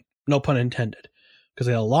upswing, no pun intended, because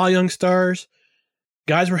they had a lot of young stars,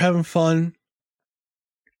 guys were having fun,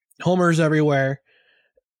 homers everywhere.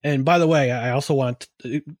 And by the way, I also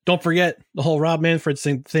don't forget the whole Rob Manfred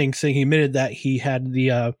thing, saying he admitted that he had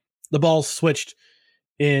the balls switched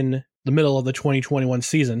in the middle of the 2021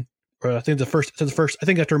 season, or I think I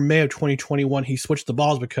think after May of 2021 he switched the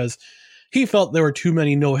balls because he felt there were too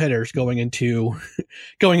many no hitters going into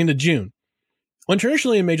June. When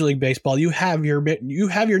traditionally in Major League Baseball you have your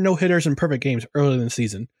no hitters and perfect games earlier in the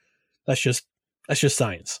season. That's just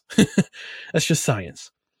science. That's just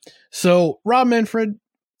science. So Rob Manfred,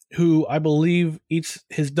 who I believe eats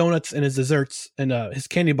his donuts and his desserts and his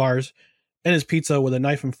candy bars and his pizza with a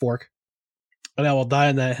knife and fork, and I will die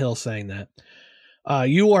on that hill saying that.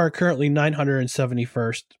 You are currently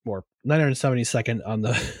 971st or 972nd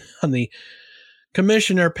on the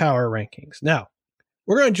commissioner power rankings. Now,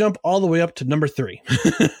 we're going to jump all the way up to number 3.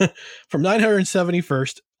 From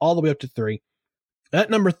 971st all the way up to 3. At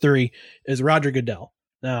number 3 is Roger Goodell.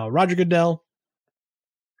 Now, Roger Goodell,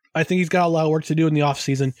 I think he's got a lot of work to do in the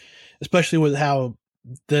offseason, especially with how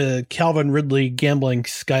the Calvin Ridley gambling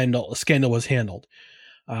scandal was handled.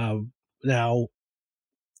 Now,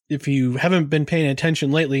 if you haven't been paying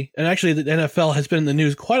attention lately, and actually the NFL has been in the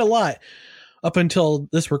news quite a lot up until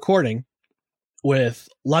this recording, with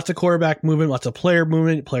lots of quarterback movement, lots of player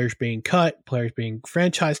movement, players being cut, players being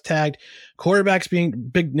franchise tagged,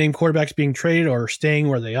 big name quarterbacks being traded or staying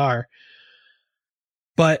where they are.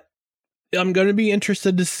 But I'm going to be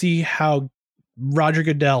interested to see how Roger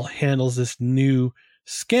Goodell handles this new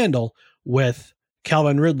scandal with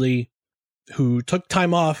Calvin Ridley, who took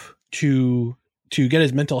time off to get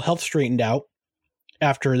his mental health straightened out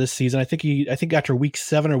after this season. I think after week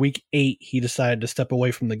 7 or week 8, he decided to step away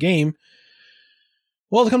from the game.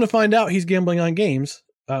 Well, to come to find out, he's gambling on games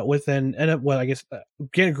with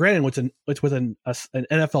granted, it's with an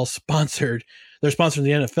NFL sponsored. They're sponsoring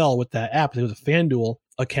the NFL with that app. It was a FanDuel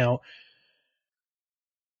account.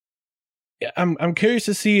 I'm curious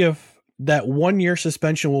to see if that 1-year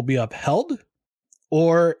suspension will be upheld,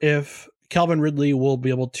 or if Calvin Ridley will be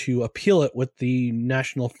able to appeal it with the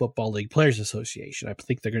National Football League Players Association. I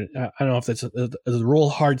think they're going to, I don't know if that's a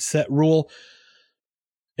hard set rule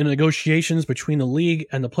in negotiations between the league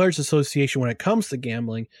and the Players Association when it comes to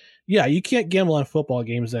gambling. Yeah, you can't gamble on football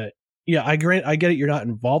games I get it, you're not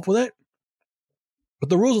involved with it, but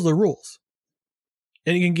the rules are the rules.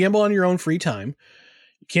 And you can gamble on your own free time.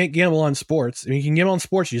 You can't gamble on sports. I mean, you can gamble on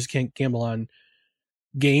sports, you just can't gamble on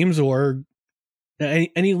games or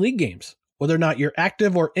any league games, whether or not you're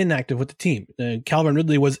active or inactive with the team. Calvin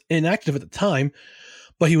Ridley was inactive at the time,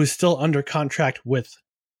 but he was still under contract with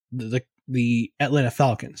the Atlanta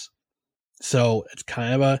Falcons. So it's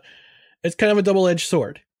kind of a double-edged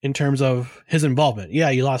sword in terms of his involvement.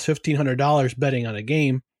 Yeah, you lost $1,500 betting on a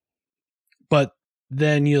game, but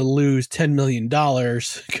then you lose $10 million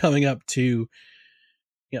coming up to,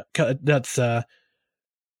 that's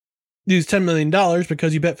lose $10 million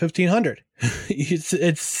because you bet $1,500.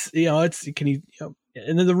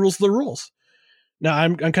 And then the rules are the rules. Now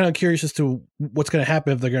I'm kind of curious as to what's going to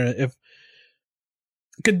happen if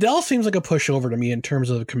Goodell seems like a pushover to me in terms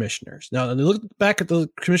of the commissioners. Now, they look back at the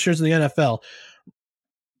commissioners in the NFL.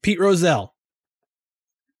 Pete Rozelle,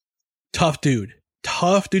 tough dude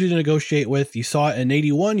to negotiate with. You saw it in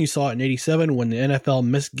 81, you saw it in 87 when the NFL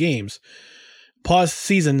missed games, paused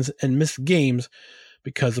seasons and missed games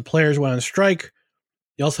because the players went on strike.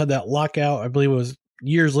 You also had that lockout, I believe it was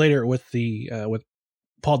years later with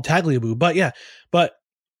Paul Tagliabue. But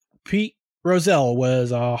Pete Rozelle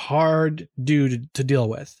was a hard dude to deal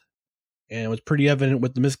with, and it was pretty evident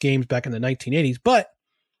with the missed games back in the 1980s. But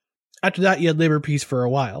after that, you had labor peace for a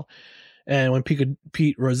while. And when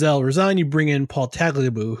Pete Rozelle resigned, you bring in Paul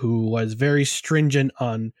Tagliabue, who was very stringent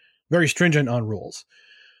on rules.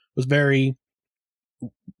 We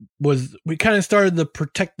kind of started the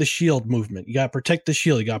protect the shield movement. You got to protect the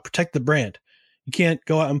shield. You got to protect the brand. You can't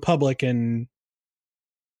go out in public and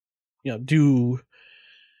do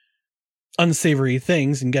unsavory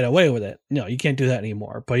things and get away with it. No, you can't do that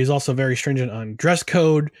anymore. But he's also very stringent on dress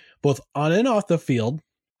code, both on and off the field.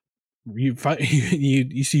 You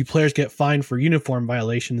see players get fined for uniform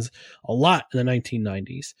violations a lot in the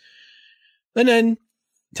 1990s. And then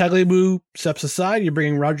Tagliabue steps aside. You're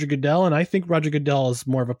bringing Roger Goodell, and I think Roger Goodell is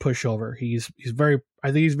more of a pushover. He's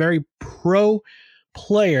very pro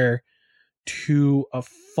player to a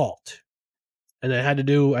fault, and it had to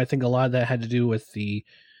do. I think a lot of that had to do with the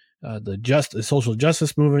social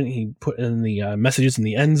justice movement. He put in the messages in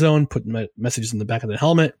the end zone, put messages in the back of the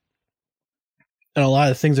helmet. and a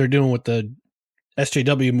lot of things they're doing with the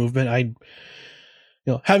SJW movement.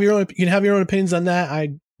 You can have your own opinions on that.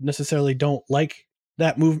 I necessarily don't like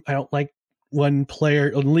that move. I don't like when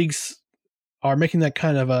leagues are making that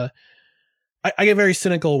kind of I get very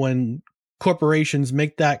cynical when corporations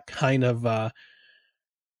make that kind of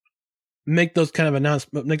make those kind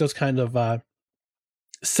of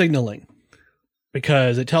signaling,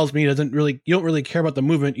 because it tells me you don't really care about the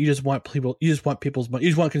movement. You just want people's money.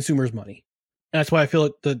 You just want consumers' money. And that's why I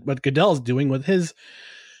feel that what Goodell is doing with this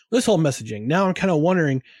whole messaging. Now I'm kind of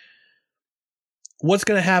wondering what's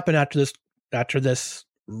going to happen after this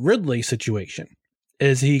Ridley situation.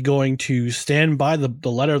 Is he going to stand by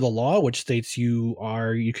the letter of the law, which states you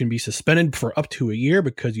can be suspended for up to a year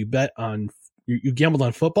because you you gambled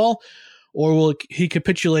on football, or will he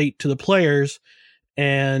capitulate to the players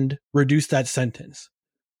and reduce that sentence?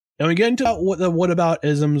 And we get into what about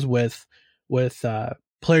isms with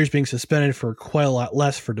players being suspended for quite a lot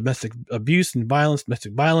less for domestic abuse and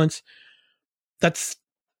domestic violence. That's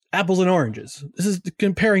apples and oranges. This is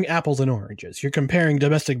comparing apples and oranges. You're comparing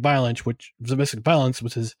domestic violence, which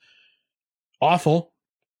is awful,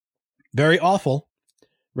 very awful.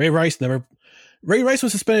 Ray Rice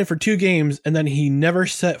was suspended for 2 games, and then he never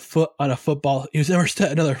set foot on a football. He was never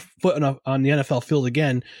set another foot on the NFL field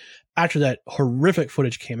again after that horrific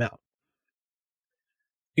footage came out.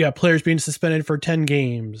 You got players being suspended for 10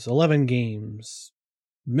 games, 11 games,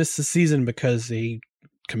 missed the season because they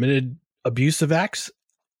committed abusive acts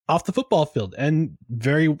off the football field. And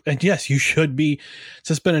yes, you should be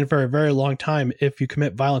suspended for a very long time if you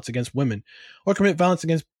commit violence against women or commit violence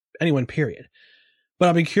against anyone, period. But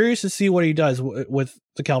I'll be curious to see what he does with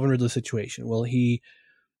the Calvin Ridley situation. Will he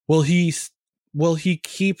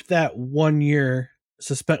keep that 1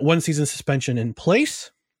 season suspension in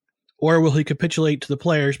place, or will he capitulate to the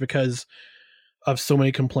players because of so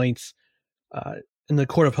many complaints in the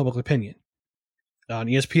court of public opinion on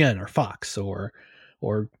ESPN or Fox or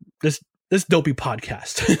this dopey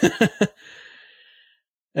podcast?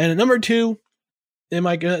 And at number 2,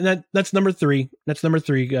 that's number 3. That's number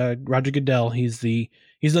 3. Roger Goodell. He's the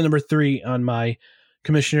number 3 on my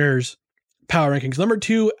commissioner's power rankings. Number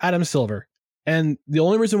 2, Adam Silver. And the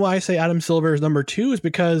only reason why I say Adam Silver is number 2 is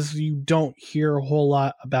because you don't hear a whole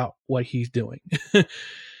lot about what he's doing.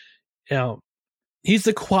 He's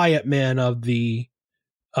the quiet man of the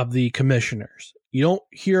commissioners. You don't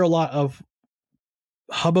hear a lot of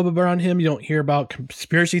hubbub around him. You don't hear about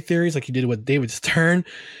conspiracy theories like you did with David Stern.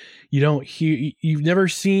 You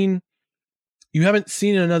haven't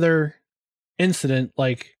seen another incident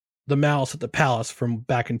like the Malice at the Palace from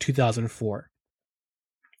back in 2004.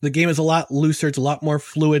 The game is a lot looser. It's a lot more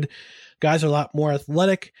fluid. Guys are a lot more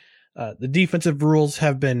athletic. The defensive rules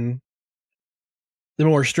have been the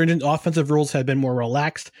more stringent. Offensive rules have been more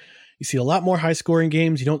relaxed. You see a lot more high scoring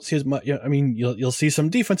games. You don't see as much. I mean, you'll see some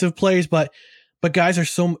defensive plays, but the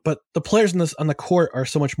players on the court are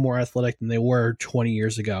so much more athletic than they were 20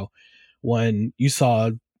 years ago, when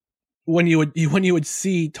you would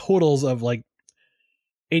see totals of like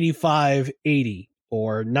 85-80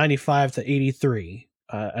 or 95-83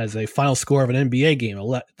 as a final score of an NBA game.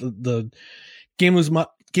 The game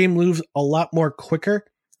moves a lot more quicker.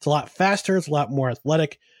 It's a lot faster. It's a lot more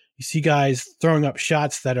athletic. You see guys throwing up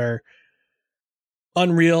shots that are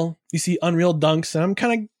unreal. You see unreal dunks, and I'm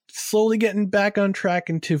kind of slowly getting back on track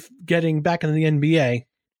into getting back into the NBA.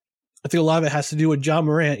 I think a lot of it has to do with John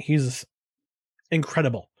Morant. He's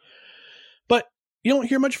incredible. But you don't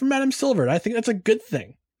hear much from Adam Silver. I think that's a good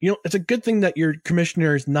thing. It's a good thing that your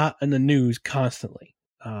commissioner is not in the news constantly.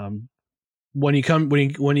 When he's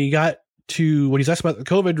asked about the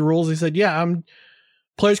COVID rules, he said,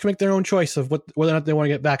 players can make their own choice of whether or not they want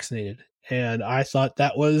to get vaccinated. And I thought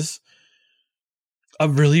that was a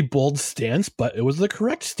really bold stance, but it was the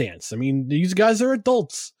correct stance. I mean, these guys are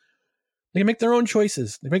adults. They can make their own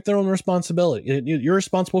choices. They make their own responsibility. You're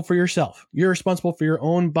responsible for yourself. You're responsible for your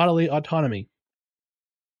own bodily autonomy.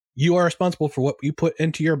 You are responsible for what you put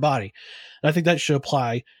into your body. And I think that should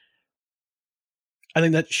apply.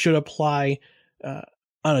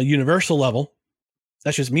 On a universal level.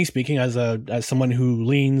 That's just me speaking as someone who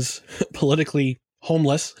leans politically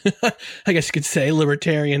homeless. I guess you could say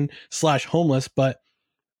libertarian / homeless. But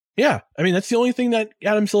yeah, I mean, that's the only thing that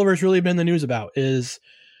Adam Silver has really been in the news about is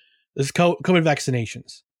COVID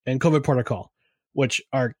vaccinations and COVID protocol, which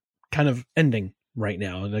are kind of ending right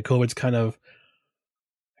now. And the COVID's kind of,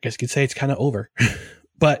 I guess you could say it's kind of over.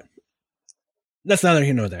 But that's neither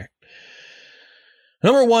here nor there.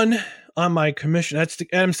 Number 1 on my commission, that's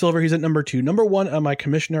Adam Silver. He's at number 2. Number 1 on my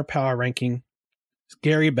commissioner power ranking is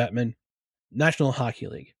Gary Bettman, National Hockey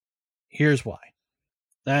League. Here's why.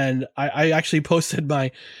 And I actually posted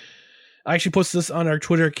this on our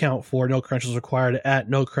Twitter account for No Credentials Required at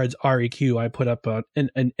NoCredsREQ. I put up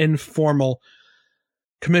an informal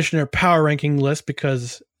commissioner power ranking list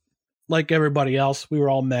because, like everybody else, we were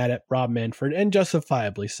all mad at Rob Manfred, and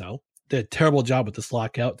justifiably so. Did a terrible job with this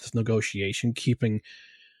lockout, this negotiation, keeping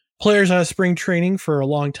players out of spring training for a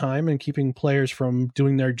long time and keeping players from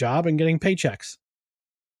doing their job and getting paychecks.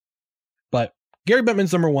 But Gary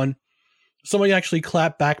Bettman's number one. Somebody actually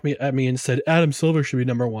clapped back at me and said Adam Silver should be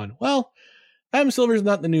number one. Well, Adam Silver's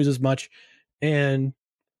not in the news as much, and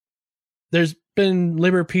there's been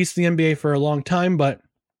labor peace in the NBA for a long time, but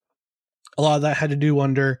a lot of that had to do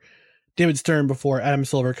under David Stern before Adam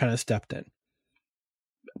Silver kind of stepped in.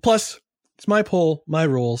 Plus, it's my poll, my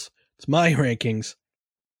rules, it's my rankings.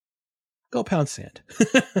 Go pound sand.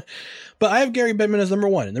 But I have Gary Bettman as number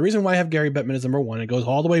one. And the reason why I have Gary Bettman as number one, it goes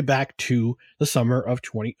all the way back to the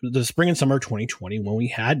spring and summer of 2020 when we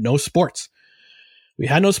had no sports. We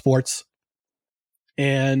had no sports.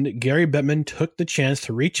 And Gary Bettman took the chance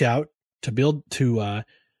to reach out to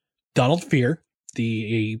Donald Fear,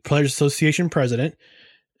 the Players Association president,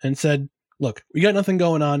 and said, look, we got nothing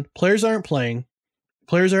going on. Players aren't playing.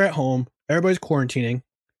 Players are at home. Everybody's quarantining.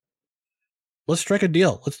 Let's strike a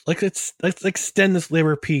deal. Let's extend this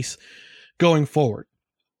labor peace going forward.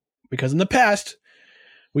 Because in the past,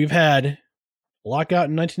 we've had a lockout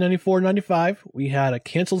in 1994-95. We had a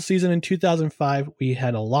canceled season in 2005. We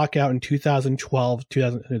had a lockout in 2012,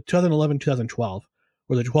 2011, 2012,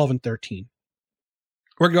 or the 12 and 13.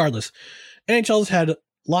 Regardless, NHL's had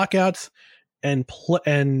lockouts and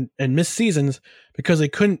missed seasons because they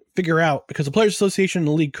couldn't figure out, because the Players Association and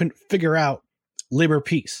the league couldn't figure out labor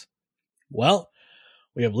peace. Well,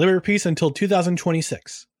 we have labor peace until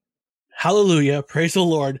 2026. Hallelujah. Praise the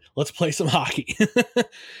Lord. Let's play some hockey.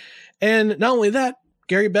 And not only that,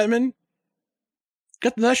 Gary Bettman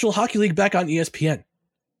got the National Hockey League back on ESPN.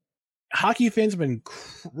 Hockey fans have been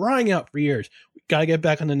crying out for years. We got to get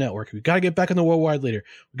back on the network. We got to get back on the Worldwide Leader.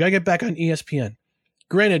 We got to get back on ESPN.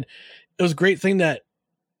 Granted, it was a great thing that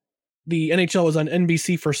the NHL was on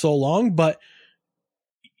NBC for so long, but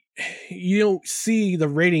you don't see the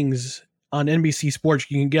ratings on NBC Sports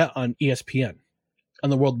you can get on ESPN, on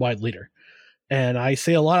the Worldwide Leader. And I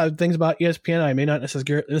say a lot of things about ESPN I may not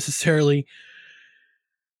necessarily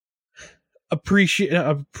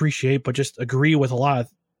appreciate, but just agree with a lot of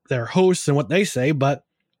their hosts and what they say. But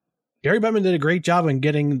Gary Bettman did a great job in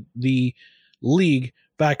getting the league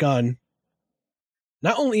back on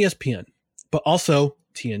not only ESPN, but also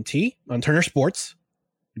TNT on Turner Sports.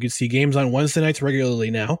 You can see games on Wednesday nights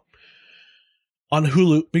regularly now. On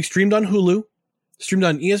Hulu, being streamed on Hulu, streamed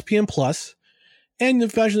on ESPN Plus, and you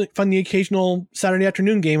find the occasional Saturday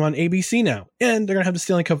afternoon game on ABC now. And they're going to have the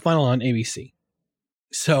Stanley Cup Final on ABC.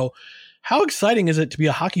 So how exciting is it to be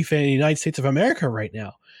a hockey fan in the United States of America right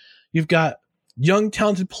now? You've got young,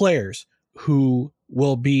 talented players who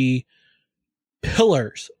will be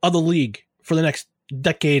pillars of the league for the next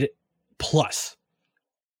decade plus.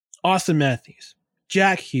 Austin Matthews,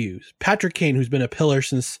 Jack Hughes, Patrick Kane, who's been a pillar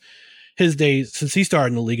since his days, since he started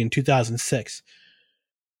in the league in 2006.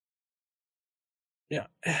 Yeah,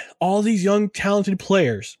 all these young, talented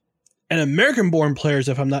players, and American-born players,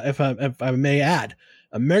 if I may add,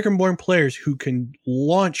 American-born players who can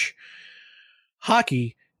launch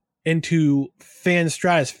hockey into fan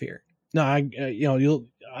stratosphere. Now,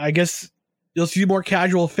 I guess you'll see more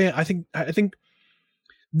casual fan. I think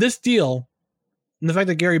this deal, and the fact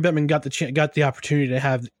that Gary Bettman got the opportunity to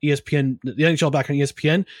have ESPN, the NHL back on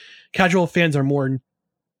ESPN, casual fans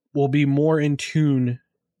will be more in tune,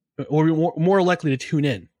 or more likely to tune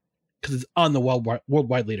in because it's on the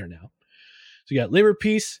Worldwide Leader now. So you got labor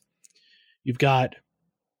peace, you've got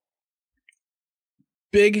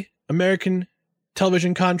big American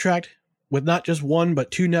television contract with not just one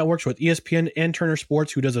but two networks, with ESPN and Turner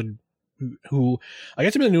Sports, who I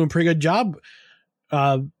guess have been doing a pretty good job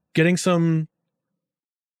getting some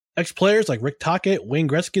ex-players like Rick Tocchet, Wayne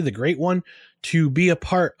Gretzky, the great one, to be a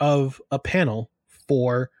part of a panel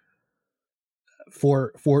for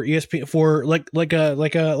ESPN, for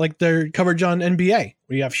like their coverage on NBA,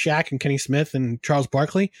 where you have Shaq and Kenny Smith and Charles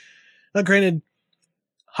Barkley. Now, granted,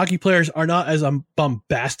 hockey players are not as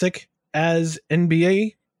bombastic as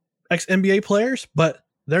ex-NBA players, but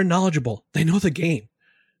they're knowledgeable. They know the game.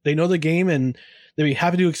 And they'd be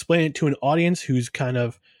happy to explain it to an audience who's kind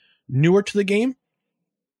of newer to the game.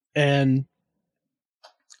 And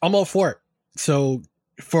I'm all for it. So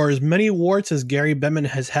for as many warts as Gary Bettman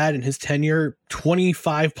has had in his tenure,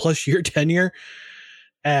 25 plus year tenure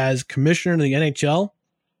as commissioner of the NHL,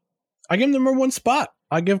 I give him the number one spot.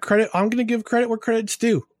 I'm going to give credit where credit's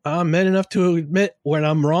due. I'm man enough to admit when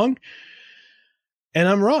I'm wrong. And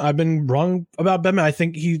I'm wrong. I've been wrong about Bettman. I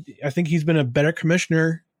think he's been a better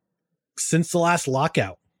commissioner since the last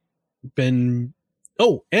lockout. And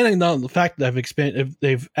the fact that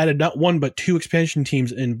they've added not one but two expansion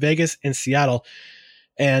teams in Vegas and Seattle.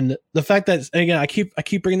 And the fact that, again, I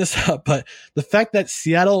keep bringing this up, but the fact that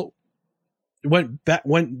Seattle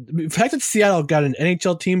Seattle got an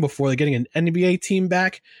NHL team before they're getting an NBA team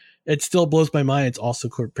back, it still blows my mind. It's also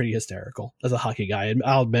pretty hysterical as a hockey guy. And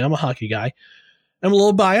I'll admit I'm a hockey guy. I'm a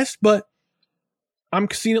little biased, but I'm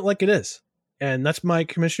seeing it like it is. And that's my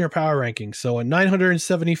commissioner power ranking. So a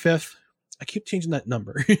 975th, I keep changing that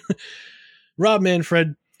number. Rob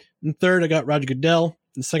Manfred. In third, I got Roger Goodell.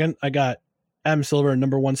 In second, I got Adam Silver. In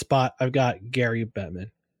number one spot, I've got Gary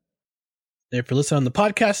Bettman. And if you're listening on the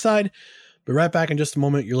podcast side, be right back in just a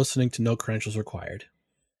moment. You're listening to No Credentials Required.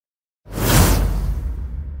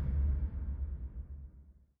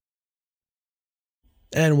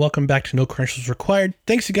 And welcome back to No Credentials Required.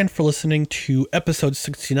 Thanks again for listening to episode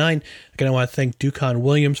 69. Again, I want to thank Ducon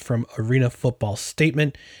Williams from Arena Football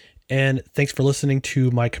Statement. And thanks for listening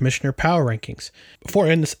to my Commissioner Power Rankings. Before I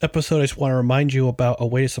end this episode, I just want to remind you about a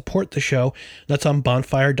way to support the show. That's on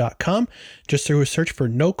bonfire.com. Just through a search for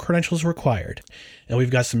No Credentials Required. And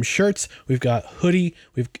we've got some shirts. We've got hoodie.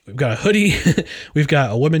 We've got a hoodie. We've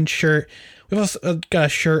got a women's shirt. We've also got a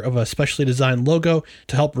shirt of a specially designed logo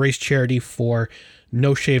to help raise charity for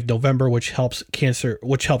No Shave November, which helps cancer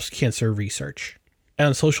research. And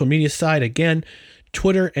on the social media side, again,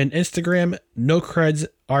 Twitter and Instagram, NoCreds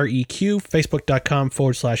REQ,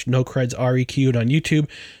 Facebook.com/NoCreds REQ, and on YouTube,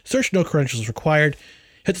 search No Credentials Required.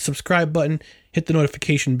 Hit the subscribe button, hit the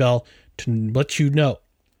notification bell to let you know.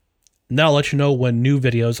 Now I'll let you know when new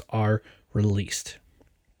videos are released.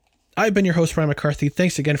 I've been your host, Ryan McCarthy.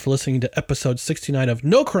 Thanks again for listening to episode 69 of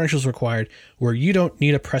No Credentials Required, where you don't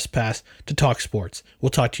need a press pass to talk sports. We'll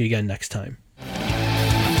talk to you again next time.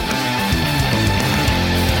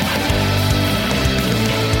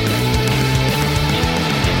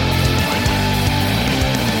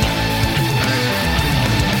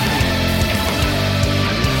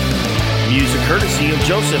 Music courtesy of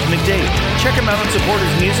Joseph McDade. Check him out and support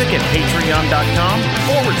his music at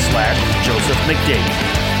patreon.com/Joseph McDade.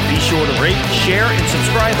 Be sure to rate, share, and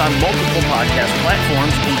subscribe on multiple podcast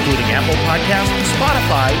platforms, including Apple Podcasts,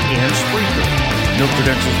 Spotify, and Spreaker. No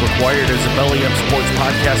Credentials Required is a Belly Up Sports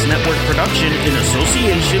Podcast Network production in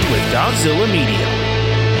association with Godzilla Media.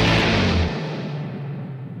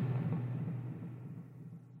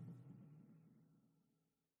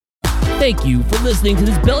 Thank you for listening to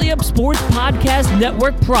this Belly Up Sports Podcast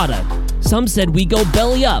Network product. Some said we go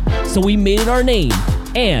belly up, so we made it our name,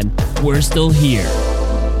 and we're still here.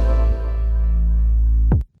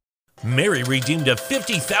 Mary redeemed a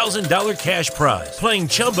 $50,000 cash prize playing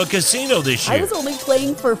Chumba Casino this year. I was only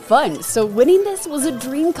playing for fun, so winning this was a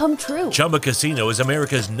dream come true. Chumba Casino is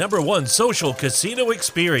America's #1 social casino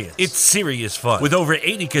experience. It's serious fun. With over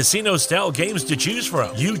 80 casino-style games to choose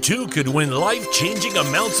from, you too could win life-changing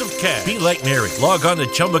amounts of cash. Be like Mary. Log on to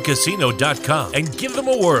ChumbaCasino.com and give them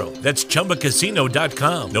a whirl. That's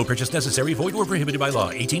ChumbaCasino.com. No purchase necessary. Void or prohibited by law.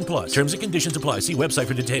 18+. Terms and conditions apply. See website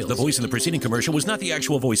for details. The voice in the preceding commercial was not the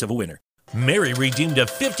actual voice of a winner. Mary redeemed a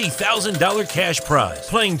 $50,000 cash prize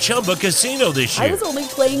playing Chumba Casino this year. I was only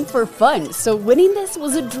playing for fun, so winning this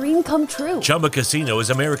was a dream come true. Chumba Casino is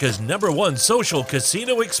America's #1 social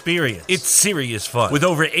casino experience. It's serious fun. With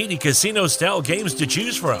over 80 casino-style games to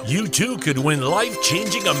choose from, you too could win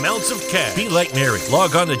life-changing amounts of cash. Be like Mary.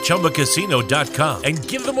 Log on to ChumbaCasino.com and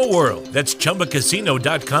give them a whirl. That's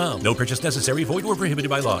ChumbaCasino.com. No purchase necessary. Void or prohibited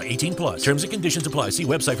by law. 18+. Terms and conditions apply. See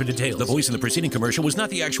website for details. The voice in the preceding commercial was not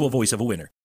the actual voice of a winner.